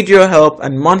 We need your help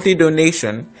and monthly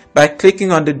donation by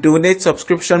clicking on the donate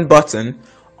subscription button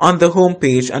on the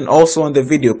homepage and also on the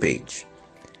video page.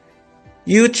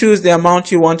 You choose the amount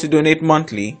you want to donate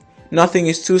monthly. Nothing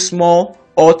is too small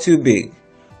or too big.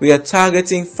 We are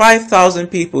targeting 5,000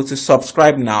 people to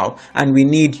subscribe now, and we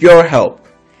need your help.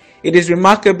 It is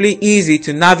remarkably easy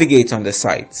to navigate on the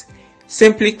site.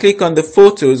 Simply click on the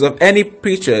photos of any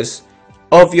preachers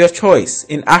of your choice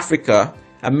in Africa,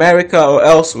 America or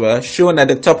elsewhere shown at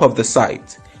the top of the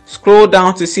site. Scroll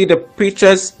down to see the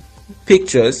preachers'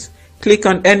 pictures. Click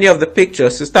on any of the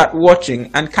pictures to start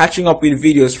watching and catching up with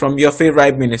videos from your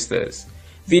favorite ministers.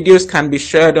 Videos can be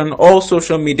shared on all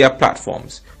social media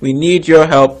platforms. We need your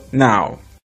help now.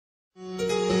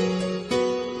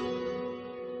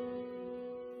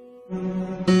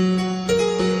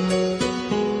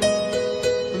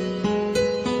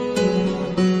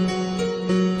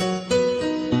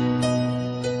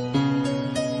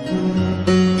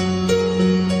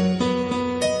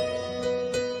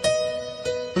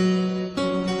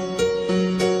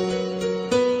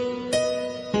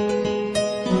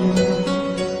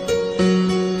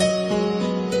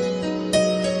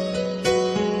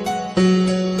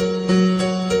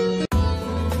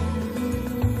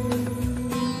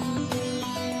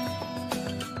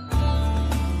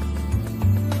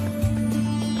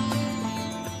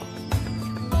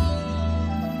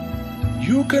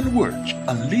 You can watch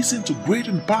and listen to great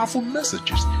and powerful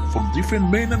messages from different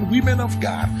men and women of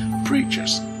God,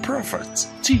 preachers, prophets,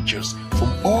 teachers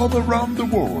from all around the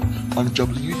world on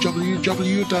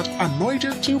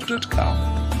www.anointedtube.com.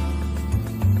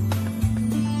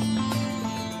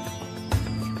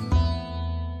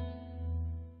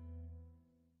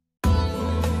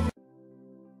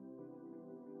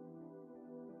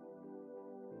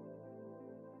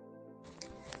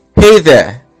 Hey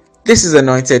there, this is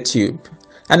Anointed Tube.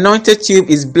 Anointed Tube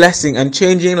is blessing and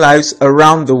changing lives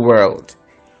around the world.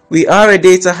 We are a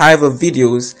data hive of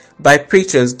videos by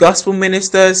preachers, gospel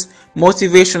ministers,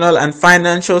 motivational and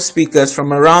financial speakers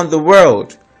from around the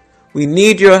world. We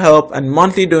need your help and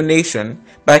monthly donation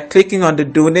by clicking on the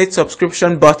donate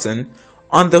subscription button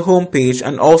on the homepage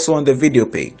and also on the video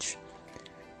page.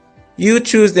 You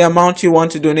choose the amount you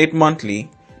want to donate monthly.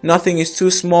 Nothing is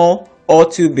too small or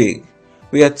too big.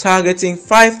 We are targeting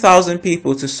 5,000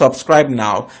 people to subscribe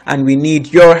now, and we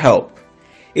need your help.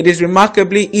 It is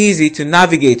remarkably easy to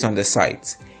navigate on the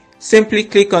site. Simply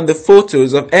click on the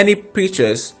photos of any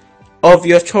preachers of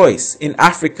your choice in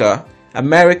Africa,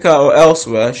 America or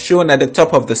elsewhere shown at the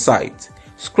top of the site.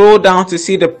 Scroll down to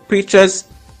see the preachers'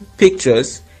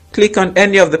 pictures. Click on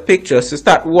any of the pictures to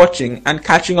start watching and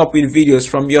catching up with videos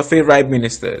from your favorite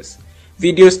ministers.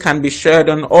 Videos can be shared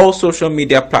on all social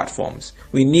media platforms.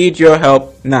 We need your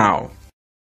help now.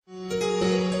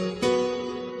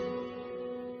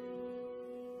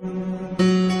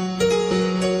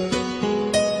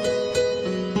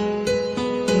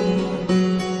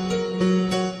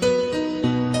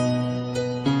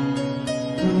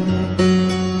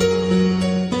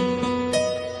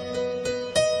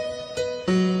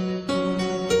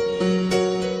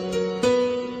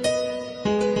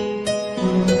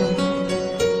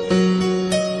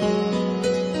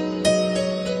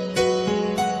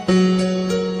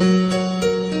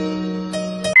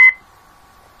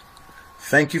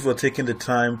 Thank you for taking the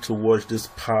time to watch this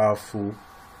powerful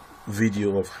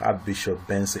video of Archbishop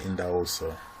Benson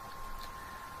Idahosa.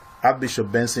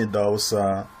 Archbishop Benson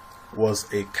Idahosa was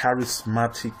a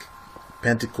charismatic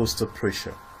Pentecostal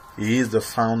preacher. He is the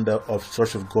founder of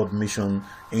Church of God Mission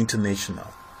International.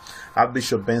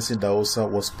 Archbishop Benson Idahosa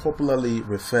was popularly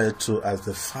referred to as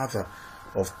the father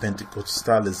of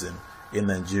Pentecostalism in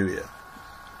Nigeria.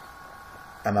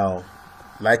 And I'd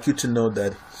like you to know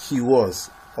that he was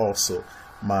also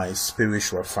my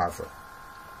spiritual father.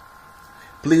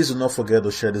 Please do not forget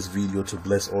to share this video to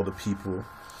bless other people.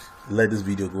 Let this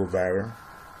video go viral.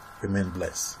 Remain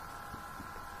blessed.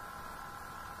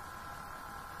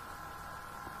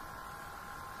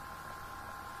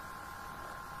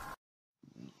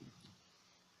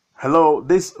 Hello,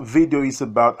 this video is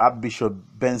about Archbishop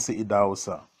Benson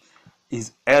Idahosa,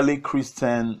 his early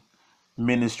Christian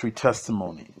ministry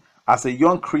testimony. As a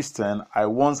young Christian, I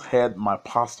once heard my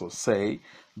pastor say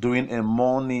during a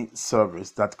morning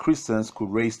service that Christians could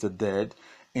raise the dead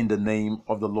in the name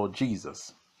of the Lord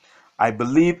Jesus. I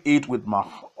believe it with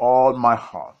all my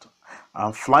heart.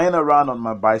 I'm flying around on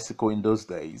my bicycle in those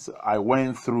days. I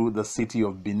went through the city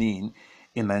of Benin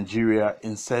in Nigeria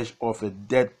in search of a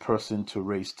dead person to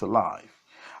raise to life.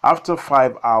 After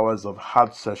 5 hours of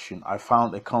hard searching, I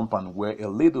found a compound where a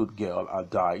little girl had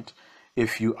died a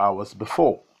few hours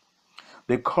before.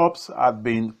 The corpse had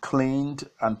been cleaned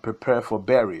and prepared for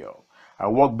burial. I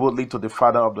walked boldly to the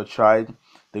father of the child.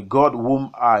 The God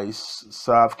whom I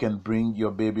serve can bring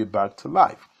your baby back to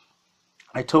life.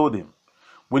 I told him,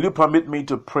 will you permit me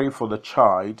to pray for the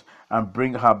child and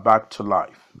bring her back to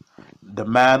life? The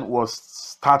man was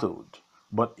startled,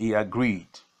 but he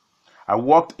agreed. I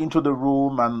walked into the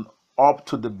room and up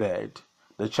to the bed.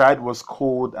 The child was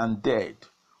cold and dead.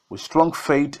 With strong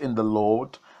faith in the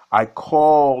Lord, I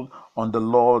called on the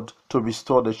Lord to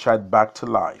restore the child back to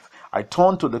life. I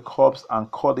turned to the corpse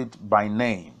and called it by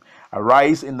name.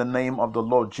 Arise in the name of the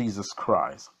Lord Jesus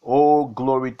Christ. Oh,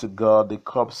 glory to God. The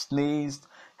corpse sneezed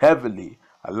heavily.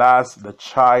 Alas, the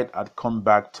child had come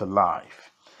back to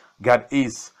life. God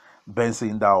is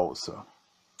Benson Idahosa.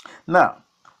 Now,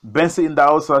 Benson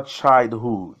Idahosa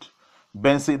childhood.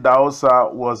 Benson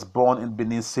Idahosa was born in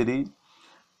Benin City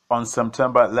on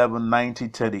September 11,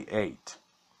 1938,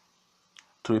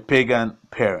 to a pagan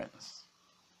parents.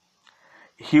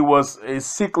 He was a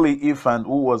sickly infant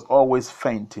who was always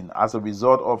fainting. As a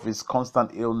result of his constant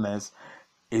illness,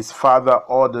 his father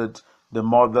ordered the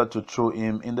mother to throw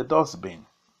him in the dustbin.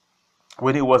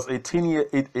 When he was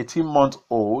 18 months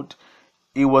old,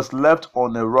 he was left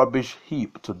on a rubbish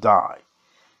heap to die.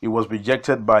 He was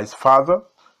rejected by his father,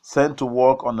 sent to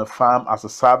work on a farm as a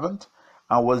servant,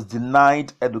 and was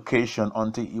denied education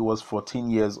until he was 14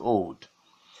 years old.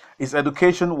 His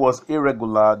education was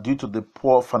irregular due to the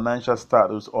poor financial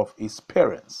status of his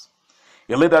parents.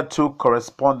 He later took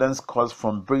correspondence course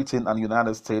from Britain and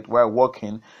United States while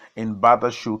working in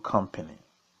Barter Shoe Company.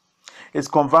 His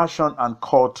conversion and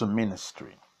call to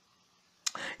ministry.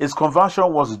 His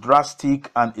conversion was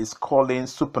drastic and his calling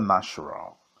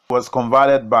supernatural. He was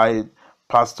converted by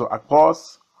Pastor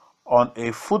Akpos on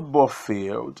a football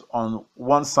field on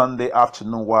one Sunday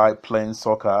afternoon while playing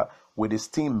soccer with his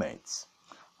teammates.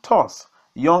 Thus,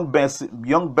 young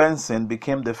Benson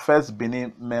became the first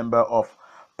Benin member of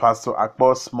Pastor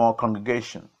Akpos' small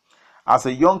congregation. As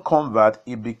a young convert,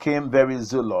 he became very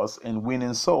zealous in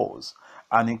winning souls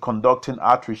and in conducting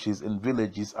outreaches in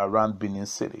villages around Benin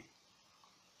City.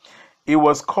 He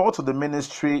was called to the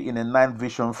ministry in a night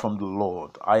vision from the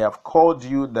Lord. I have called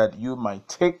you that you might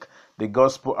take the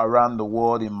gospel around the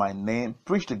world in my name,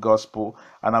 preach the gospel,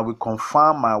 and I will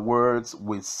confirm my words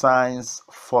with signs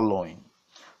following,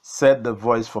 said the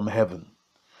voice from heaven.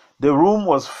 The room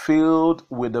was filled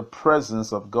with the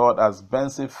presence of God as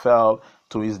Benson fell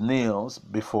to his knees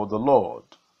before the Lord.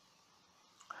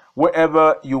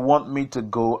 Wherever you want me to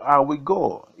go, I will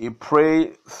go. He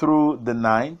prayed through the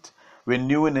night,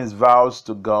 renewing his vows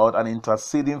to God and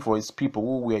interceding for his people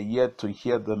who were yet to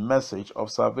hear the message of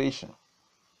salvation.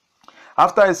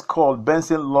 After his call,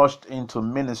 Benson launched into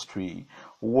ministry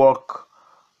work,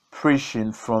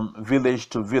 preaching from village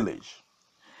to village.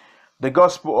 The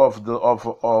gospel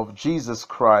of Jesus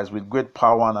Christ with great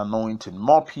power and anointing.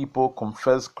 More people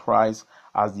confess Christ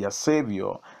as their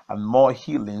Savior, and more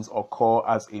healings occur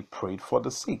as he prayed for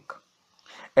the sick.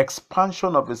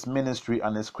 Expansion of his ministry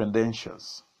and his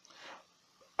credentials.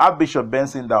 Archbishop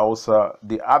Benson Idahosa,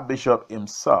 the Archbishop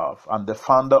himself, and the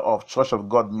founder of Church of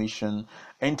God Mission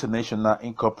International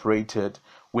Incorporated,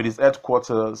 with its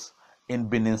headquarters in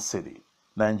Benin City,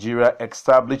 Nigeria,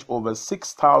 established over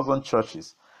 6,000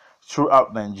 churches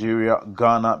throughout Nigeria,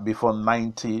 Ghana before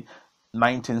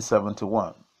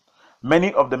 1971.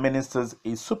 Many of the ministers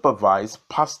he supervised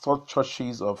pastored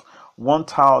churches of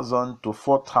 1,000 to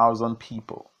 4,000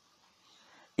 people.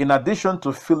 In addition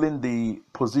to filling the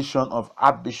position of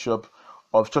Archbishop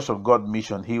of Church of God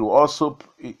Mission, he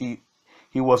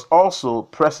He was also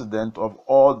president of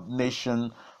All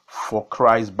Nation for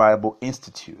Christ Bible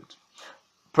Institute,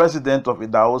 president of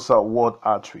Idahosa World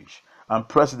Outreach, and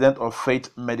president of Faith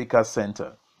Medical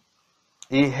Center.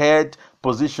 He held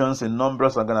positions in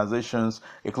numerous organizations,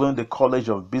 including the College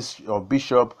of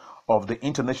Bishop of the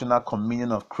International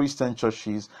Communion of Christian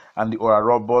Churches and the Oral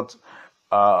Roberts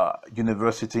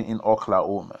University in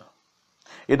Oklahoma.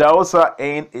 Idahosa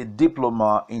earned a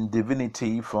diploma in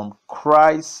divinity from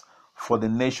Christ for the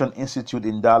Nation Institute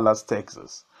in Dallas,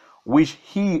 Texas, which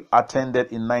he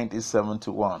attended in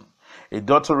 1971, a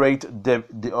doctorate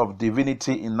of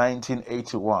divinity in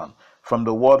 1981 from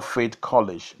the World Faith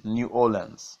College, New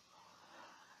Orleans,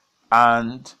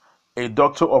 and a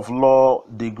Doctor of Law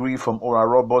degree from Oral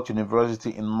Roberts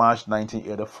University in March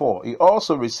 1984. He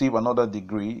also received other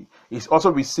degrees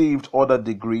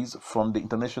from the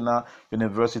International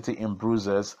University in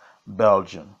Brussels,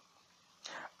 Belgium.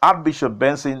 Archbishop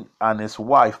Benson and his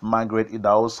wife Margaret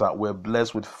Idahosa were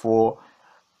blessed with 4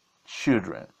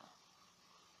 children.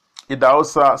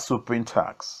 Idahosa Supreme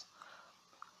Tax.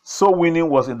 So winning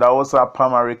was Idahosa's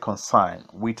primary concern,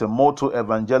 with a motto,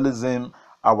 evangelism,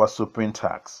 our supreme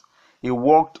tax. He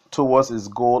worked towards his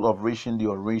goal of reaching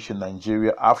the unreached in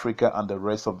Nigeria, Africa, and the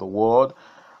rest of the world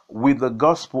with the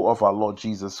gospel of our Lord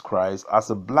Jesus Christ.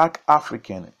 As a black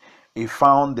African, he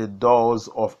found the doors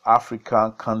of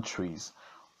African countries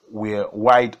were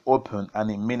wide open, and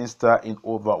he ministered in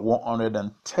over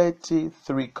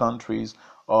 123 countries,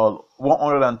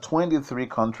 123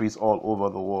 countries all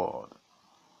over the world.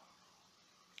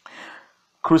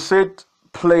 Crusade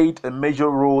played a major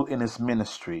role in his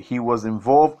ministry. He was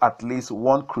involved at least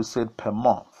 1 crusade per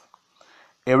month.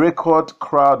 A record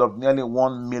crowd of nearly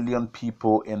 1 million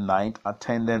people a night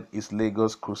attended his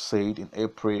Lagos crusade in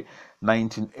April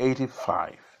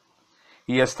 1985.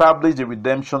 He established the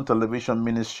Redemption Television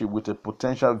Ministry with a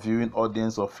potential viewing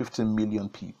audience of 15 million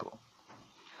people.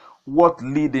 What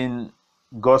leading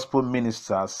gospel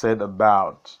ministers said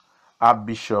about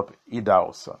Archbishop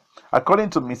Idahosa? According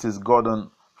to Mrs.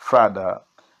 Gordon Frader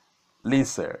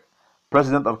Leeser,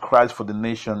 president of Christ for the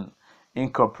Nation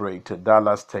Incorporated,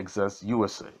 Dallas, Texas,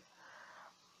 USA,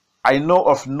 I know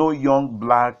of no young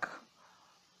black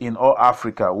in all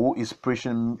Africa who is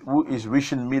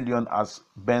reaching millions as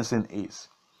Benson is.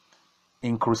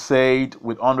 In crusade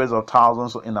with hundreds of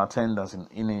thousands in attendance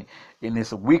in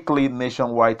his weekly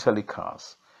nationwide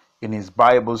telecast, in his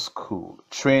Bible school,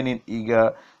 training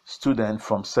eager students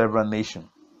from several nations.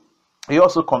 He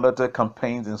also conducted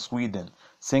campaigns in Sweden,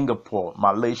 Singapore,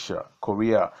 Malaysia,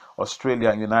 Korea, Australia,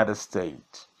 and United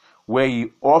States, where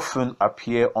he often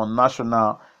appeared on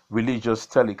national religious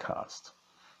telecasts.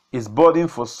 His burden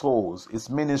for souls, his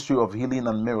ministry of healing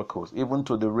and miracles, even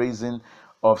to the raising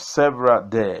of several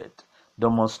dead,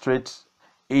 demonstrate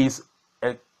he is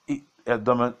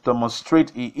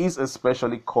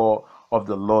especially called of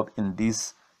the Lord in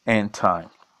this end time.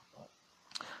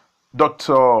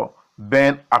 Dr.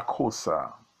 Ben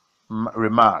Akosa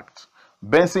remarked,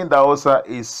 Benson Idahosa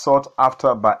is sought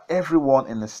after by everyone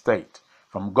in the state,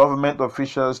 from government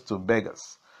officials to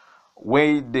beggars.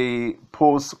 When they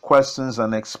pose questions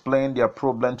and explain their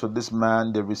problem to this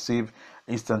man, they receive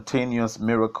instantaneous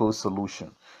miracle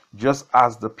solution, just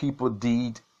as the people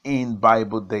did in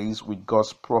Bible days with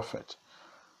God's prophet.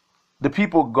 The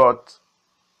people got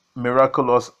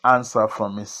miraculous answer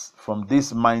from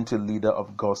this mighty leader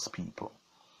of God's people,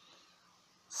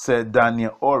 said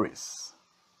Daniel Oris.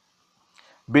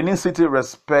 Benin City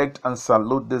respect and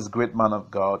salute this great man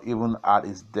of God even at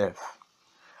his death.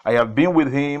 I have been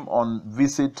with him on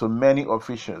visit to many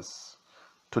officials,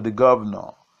 to the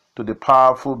governor, to the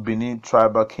powerful Benin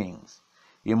tribal kings.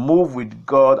 He moved with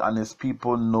God and his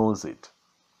people knows it.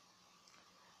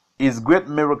 His great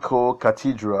miracle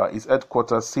cathedral, his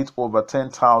headquarters, seat over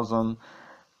 10,000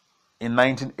 in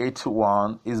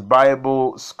 1981. His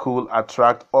Bible school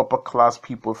attract upper class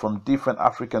people from different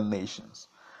African nations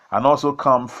and also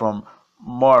come from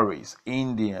Mauritius,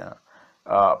 India,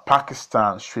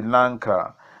 Pakistan, Sri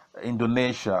Lanka,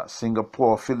 Indonesia,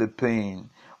 Singapore, Philippines,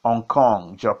 Hong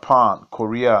Kong, Japan,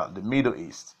 Korea, the Middle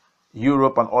East,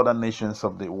 Europe, and other nations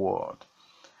of the world.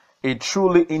 A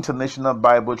truly international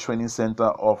Bible training center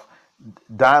of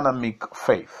dynamic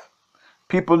faith.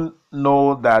 People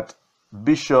know that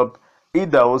Bishop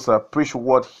Idahosa preached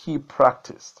what he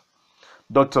practiced.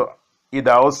 Dr.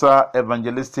 Idahosa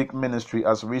evangelistic ministry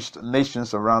has reached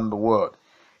nations around the world.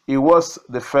 He was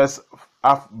the first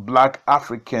black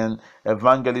African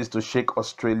evangelist to shake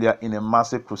Australia in a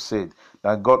massive crusade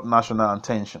that got national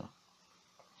attention.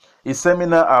 His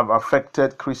seminars have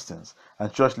affected Christians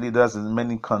and church leaders in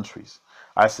many countries.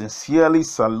 I sincerely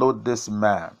salute this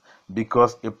man,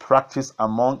 because he practiced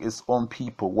among his own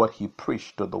people what he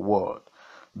preached to the world.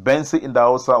 Benson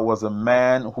Idahosa was a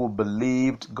man who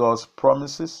believed God's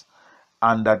promises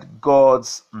and that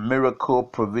God's miracle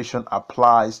provision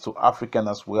applies to Africans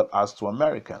as well as to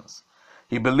Americans.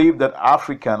 He believed that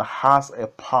African has a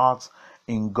part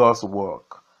in God's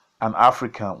work and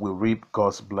African will reap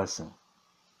God's blessing.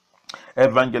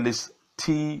 Evangelist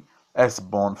T. S.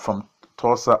 Bond from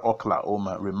Tulsa,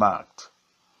 Oklahoma remarked,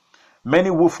 "Many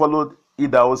who followed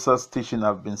Idahosa's teaching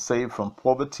have been saved from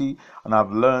poverty and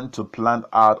have learned how to plant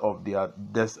out of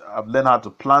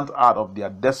their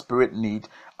desperate need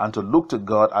and to look to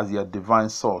God as their divine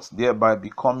source, thereby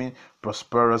becoming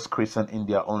prosperous Christians in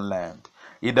their own land."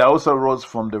 Idahosa rose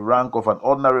from the rank of an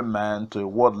ordinary man to a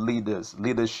world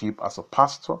leadership as a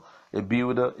pastor, a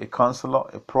builder, a counselor,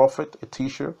 a prophet, a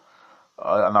teacher,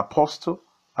 an apostle,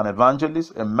 an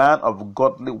evangelist, a man of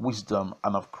godly wisdom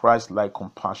and of Christ-like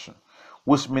compassion,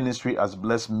 whose ministry has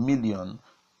blessed millions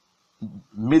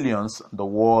the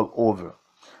world over.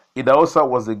 Idahosa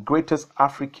was the greatest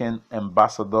African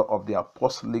ambassador of the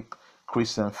apostolic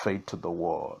Christian faith to the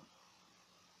world.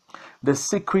 The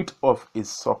secret of his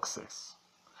success.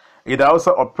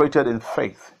 Idahosa operated in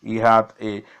faith. He had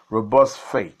a robust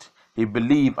faith. He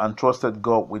believed and trusted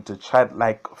God with a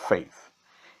childlike faith.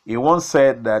 He once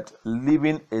said that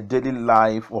living a daily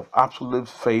life of absolute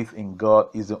faith in God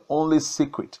is the only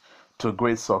secret to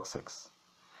great success.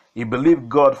 He believed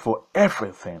God for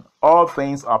everything. All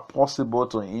things are possible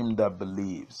to him that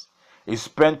believes. He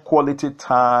spent quality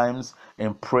times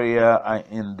in prayer and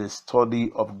in the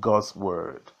study of God's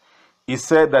word. He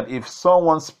said that if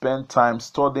someone spent time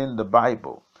studying the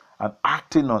Bible and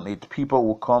acting on it, people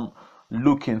will come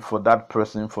looking for that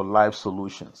person for life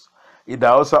solutions.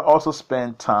 Idahosa also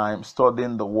spent time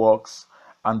studying the works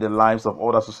and the lives of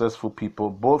other successful people,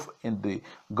 both in the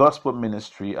gospel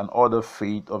ministry and other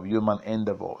fields of human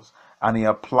endeavors, and he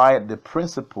applied the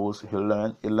principles he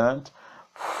learned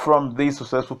from these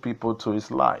successful people to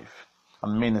his life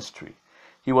and ministry.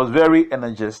 He was very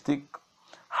energetic,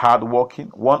 hardworking.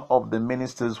 One of the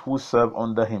ministers who served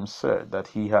under him said that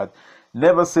he had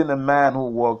never seen a man who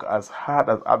worked as hard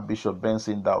as Archbishop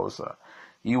Benson Idahosa.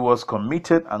 He was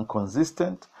committed and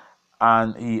consistent,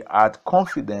 and he had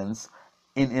confidence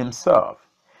in himself.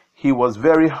 He was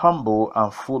very humble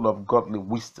and full of godly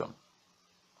wisdom.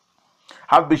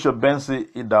 Archbishop Benson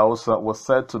Idahosa was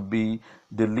said to be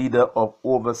the leader of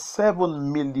over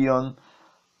 7 million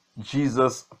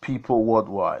Jesus people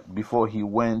worldwide before he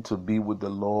went to be with the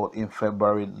Lord in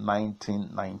February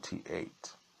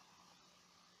 1998.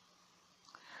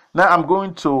 Now I'm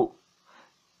going to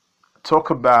talk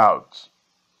about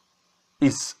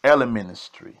his early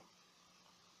ministry.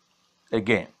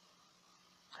 Again,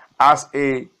 as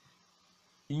a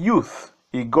youth,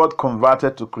 he got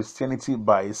converted to Christianity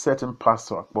by a certain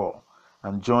Pastor Akbar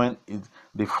and joined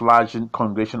the fledgling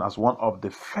congregation as one of the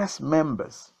first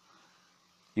members.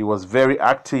 He was very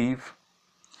active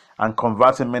and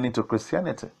converting many to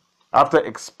Christianity. After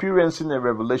experiencing a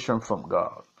revelation from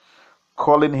God,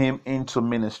 calling him into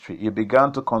ministry, he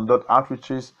began to conduct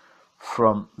outreaches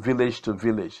from village to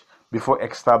village before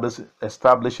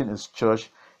establishing his church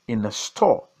in a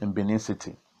store in Benin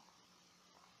City.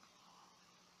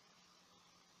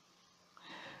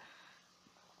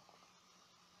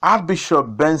 Archbishop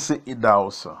Benson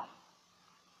Idahosa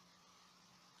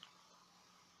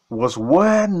was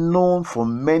well known for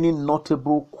many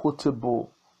notable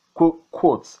quotable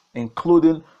quotes,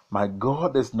 including, "My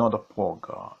God is not a poor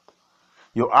God.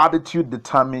 Your attitude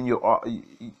determines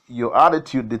your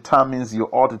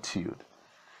altitude.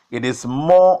 It is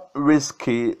more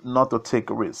risky not to take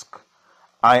risk.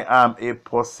 I am a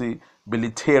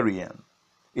possibilitarian.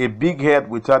 A big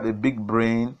head without a big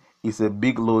brain is a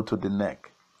big load to the neck.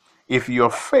 If your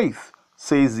faith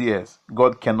says yes,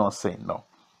 God cannot say no."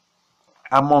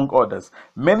 Among others,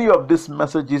 many of these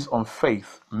messages on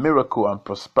faith, miracle, and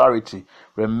prosperity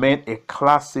remain a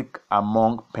classic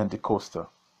among Pentecostals.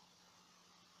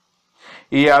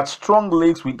 He had strong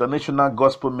links with international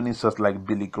gospel ministers like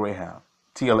Billy Graham,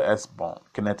 T.L.S. Bond,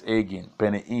 Kenneth Hagin,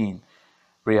 Penny Hinn,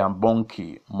 Rayhan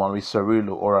Bonke, Maurice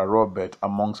Cerullo, Oral Roberts,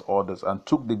 amongst others, and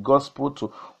took the gospel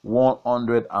to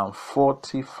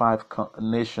 145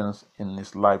 nations in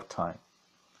his lifetime.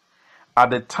 At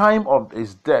the time of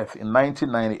his death in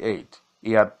 1998,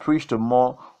 he had preached to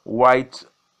more white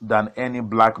than any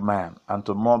black man and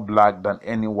to more black than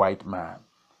any white man.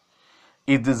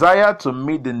 His desire to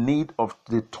meet the need of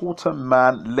the total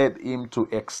man led him to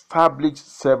establish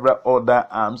several other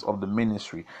arms of the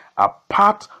ministry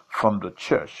apart from the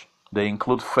church. They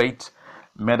include Faith,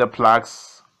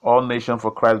 Metaplex, All Nation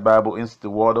for Christ Bible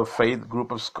Institute, Word of Faith,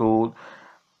 Group of School,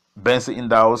 Benson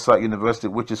Idahosa University,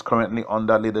 which is currently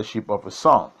under leadership of his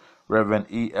son, Reverend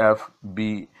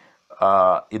E.F.B.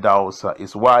 Idahosa.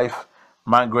 His wife,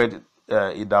 Margaret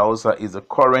Idahosa, is the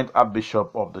current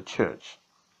Archbishop of the church.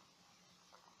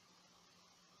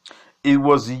 It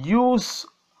was used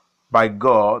by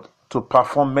God to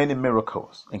perform many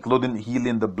miracles, including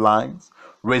healing the blind,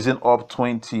 raising up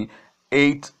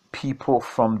 28 people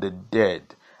from the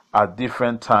dead at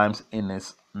different times in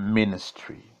his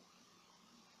ministry.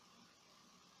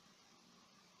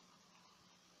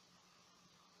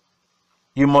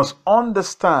 You must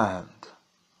understand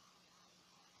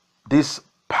this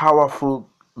powerful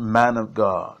man of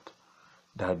God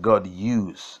that God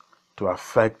used to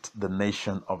affect the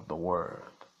nation of the world.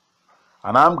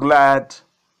 And I'm glad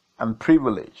and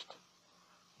privileged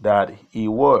that he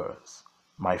was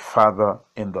my father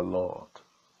in the Lord.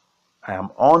 I am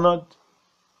honored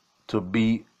to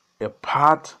be a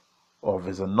part of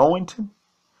his anointing,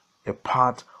 a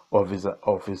part of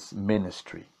his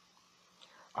ministry.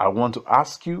 I want to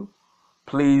ask you,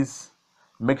 please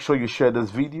make sure you share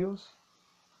this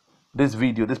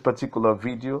particular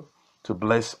video, to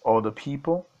bless other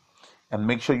people. And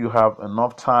make sure you have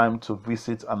enough time to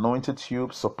visit Anointed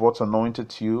Tube, support Anointed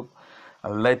Tube,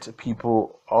 and let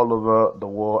people all over the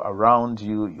world around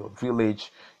you, your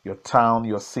village, your town,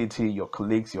 your city, your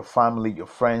colleagues, your family, your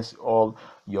friends, all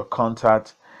your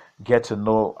contact, get to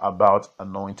know about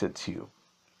Anointed Tube.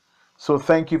 So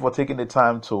thank you for taking the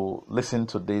time to listen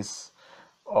to this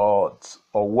or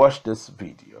watch this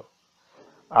video.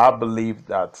 I believe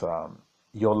that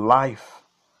your life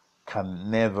can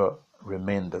never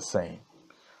remain the same,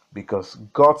 because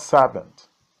God's servant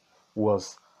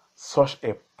was such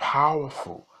a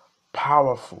powerful,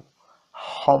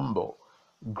 humble,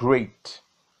 great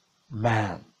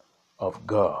man of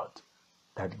God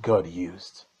that God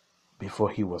used before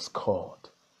he was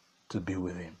called to be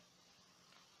with him.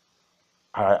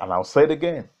 And I'll say it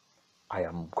again, I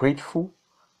am grateful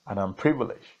and I'm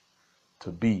privileged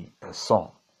to be a son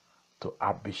to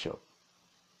Archbishop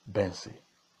Benson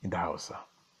Idahosa.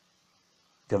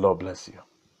 The Lord bless you.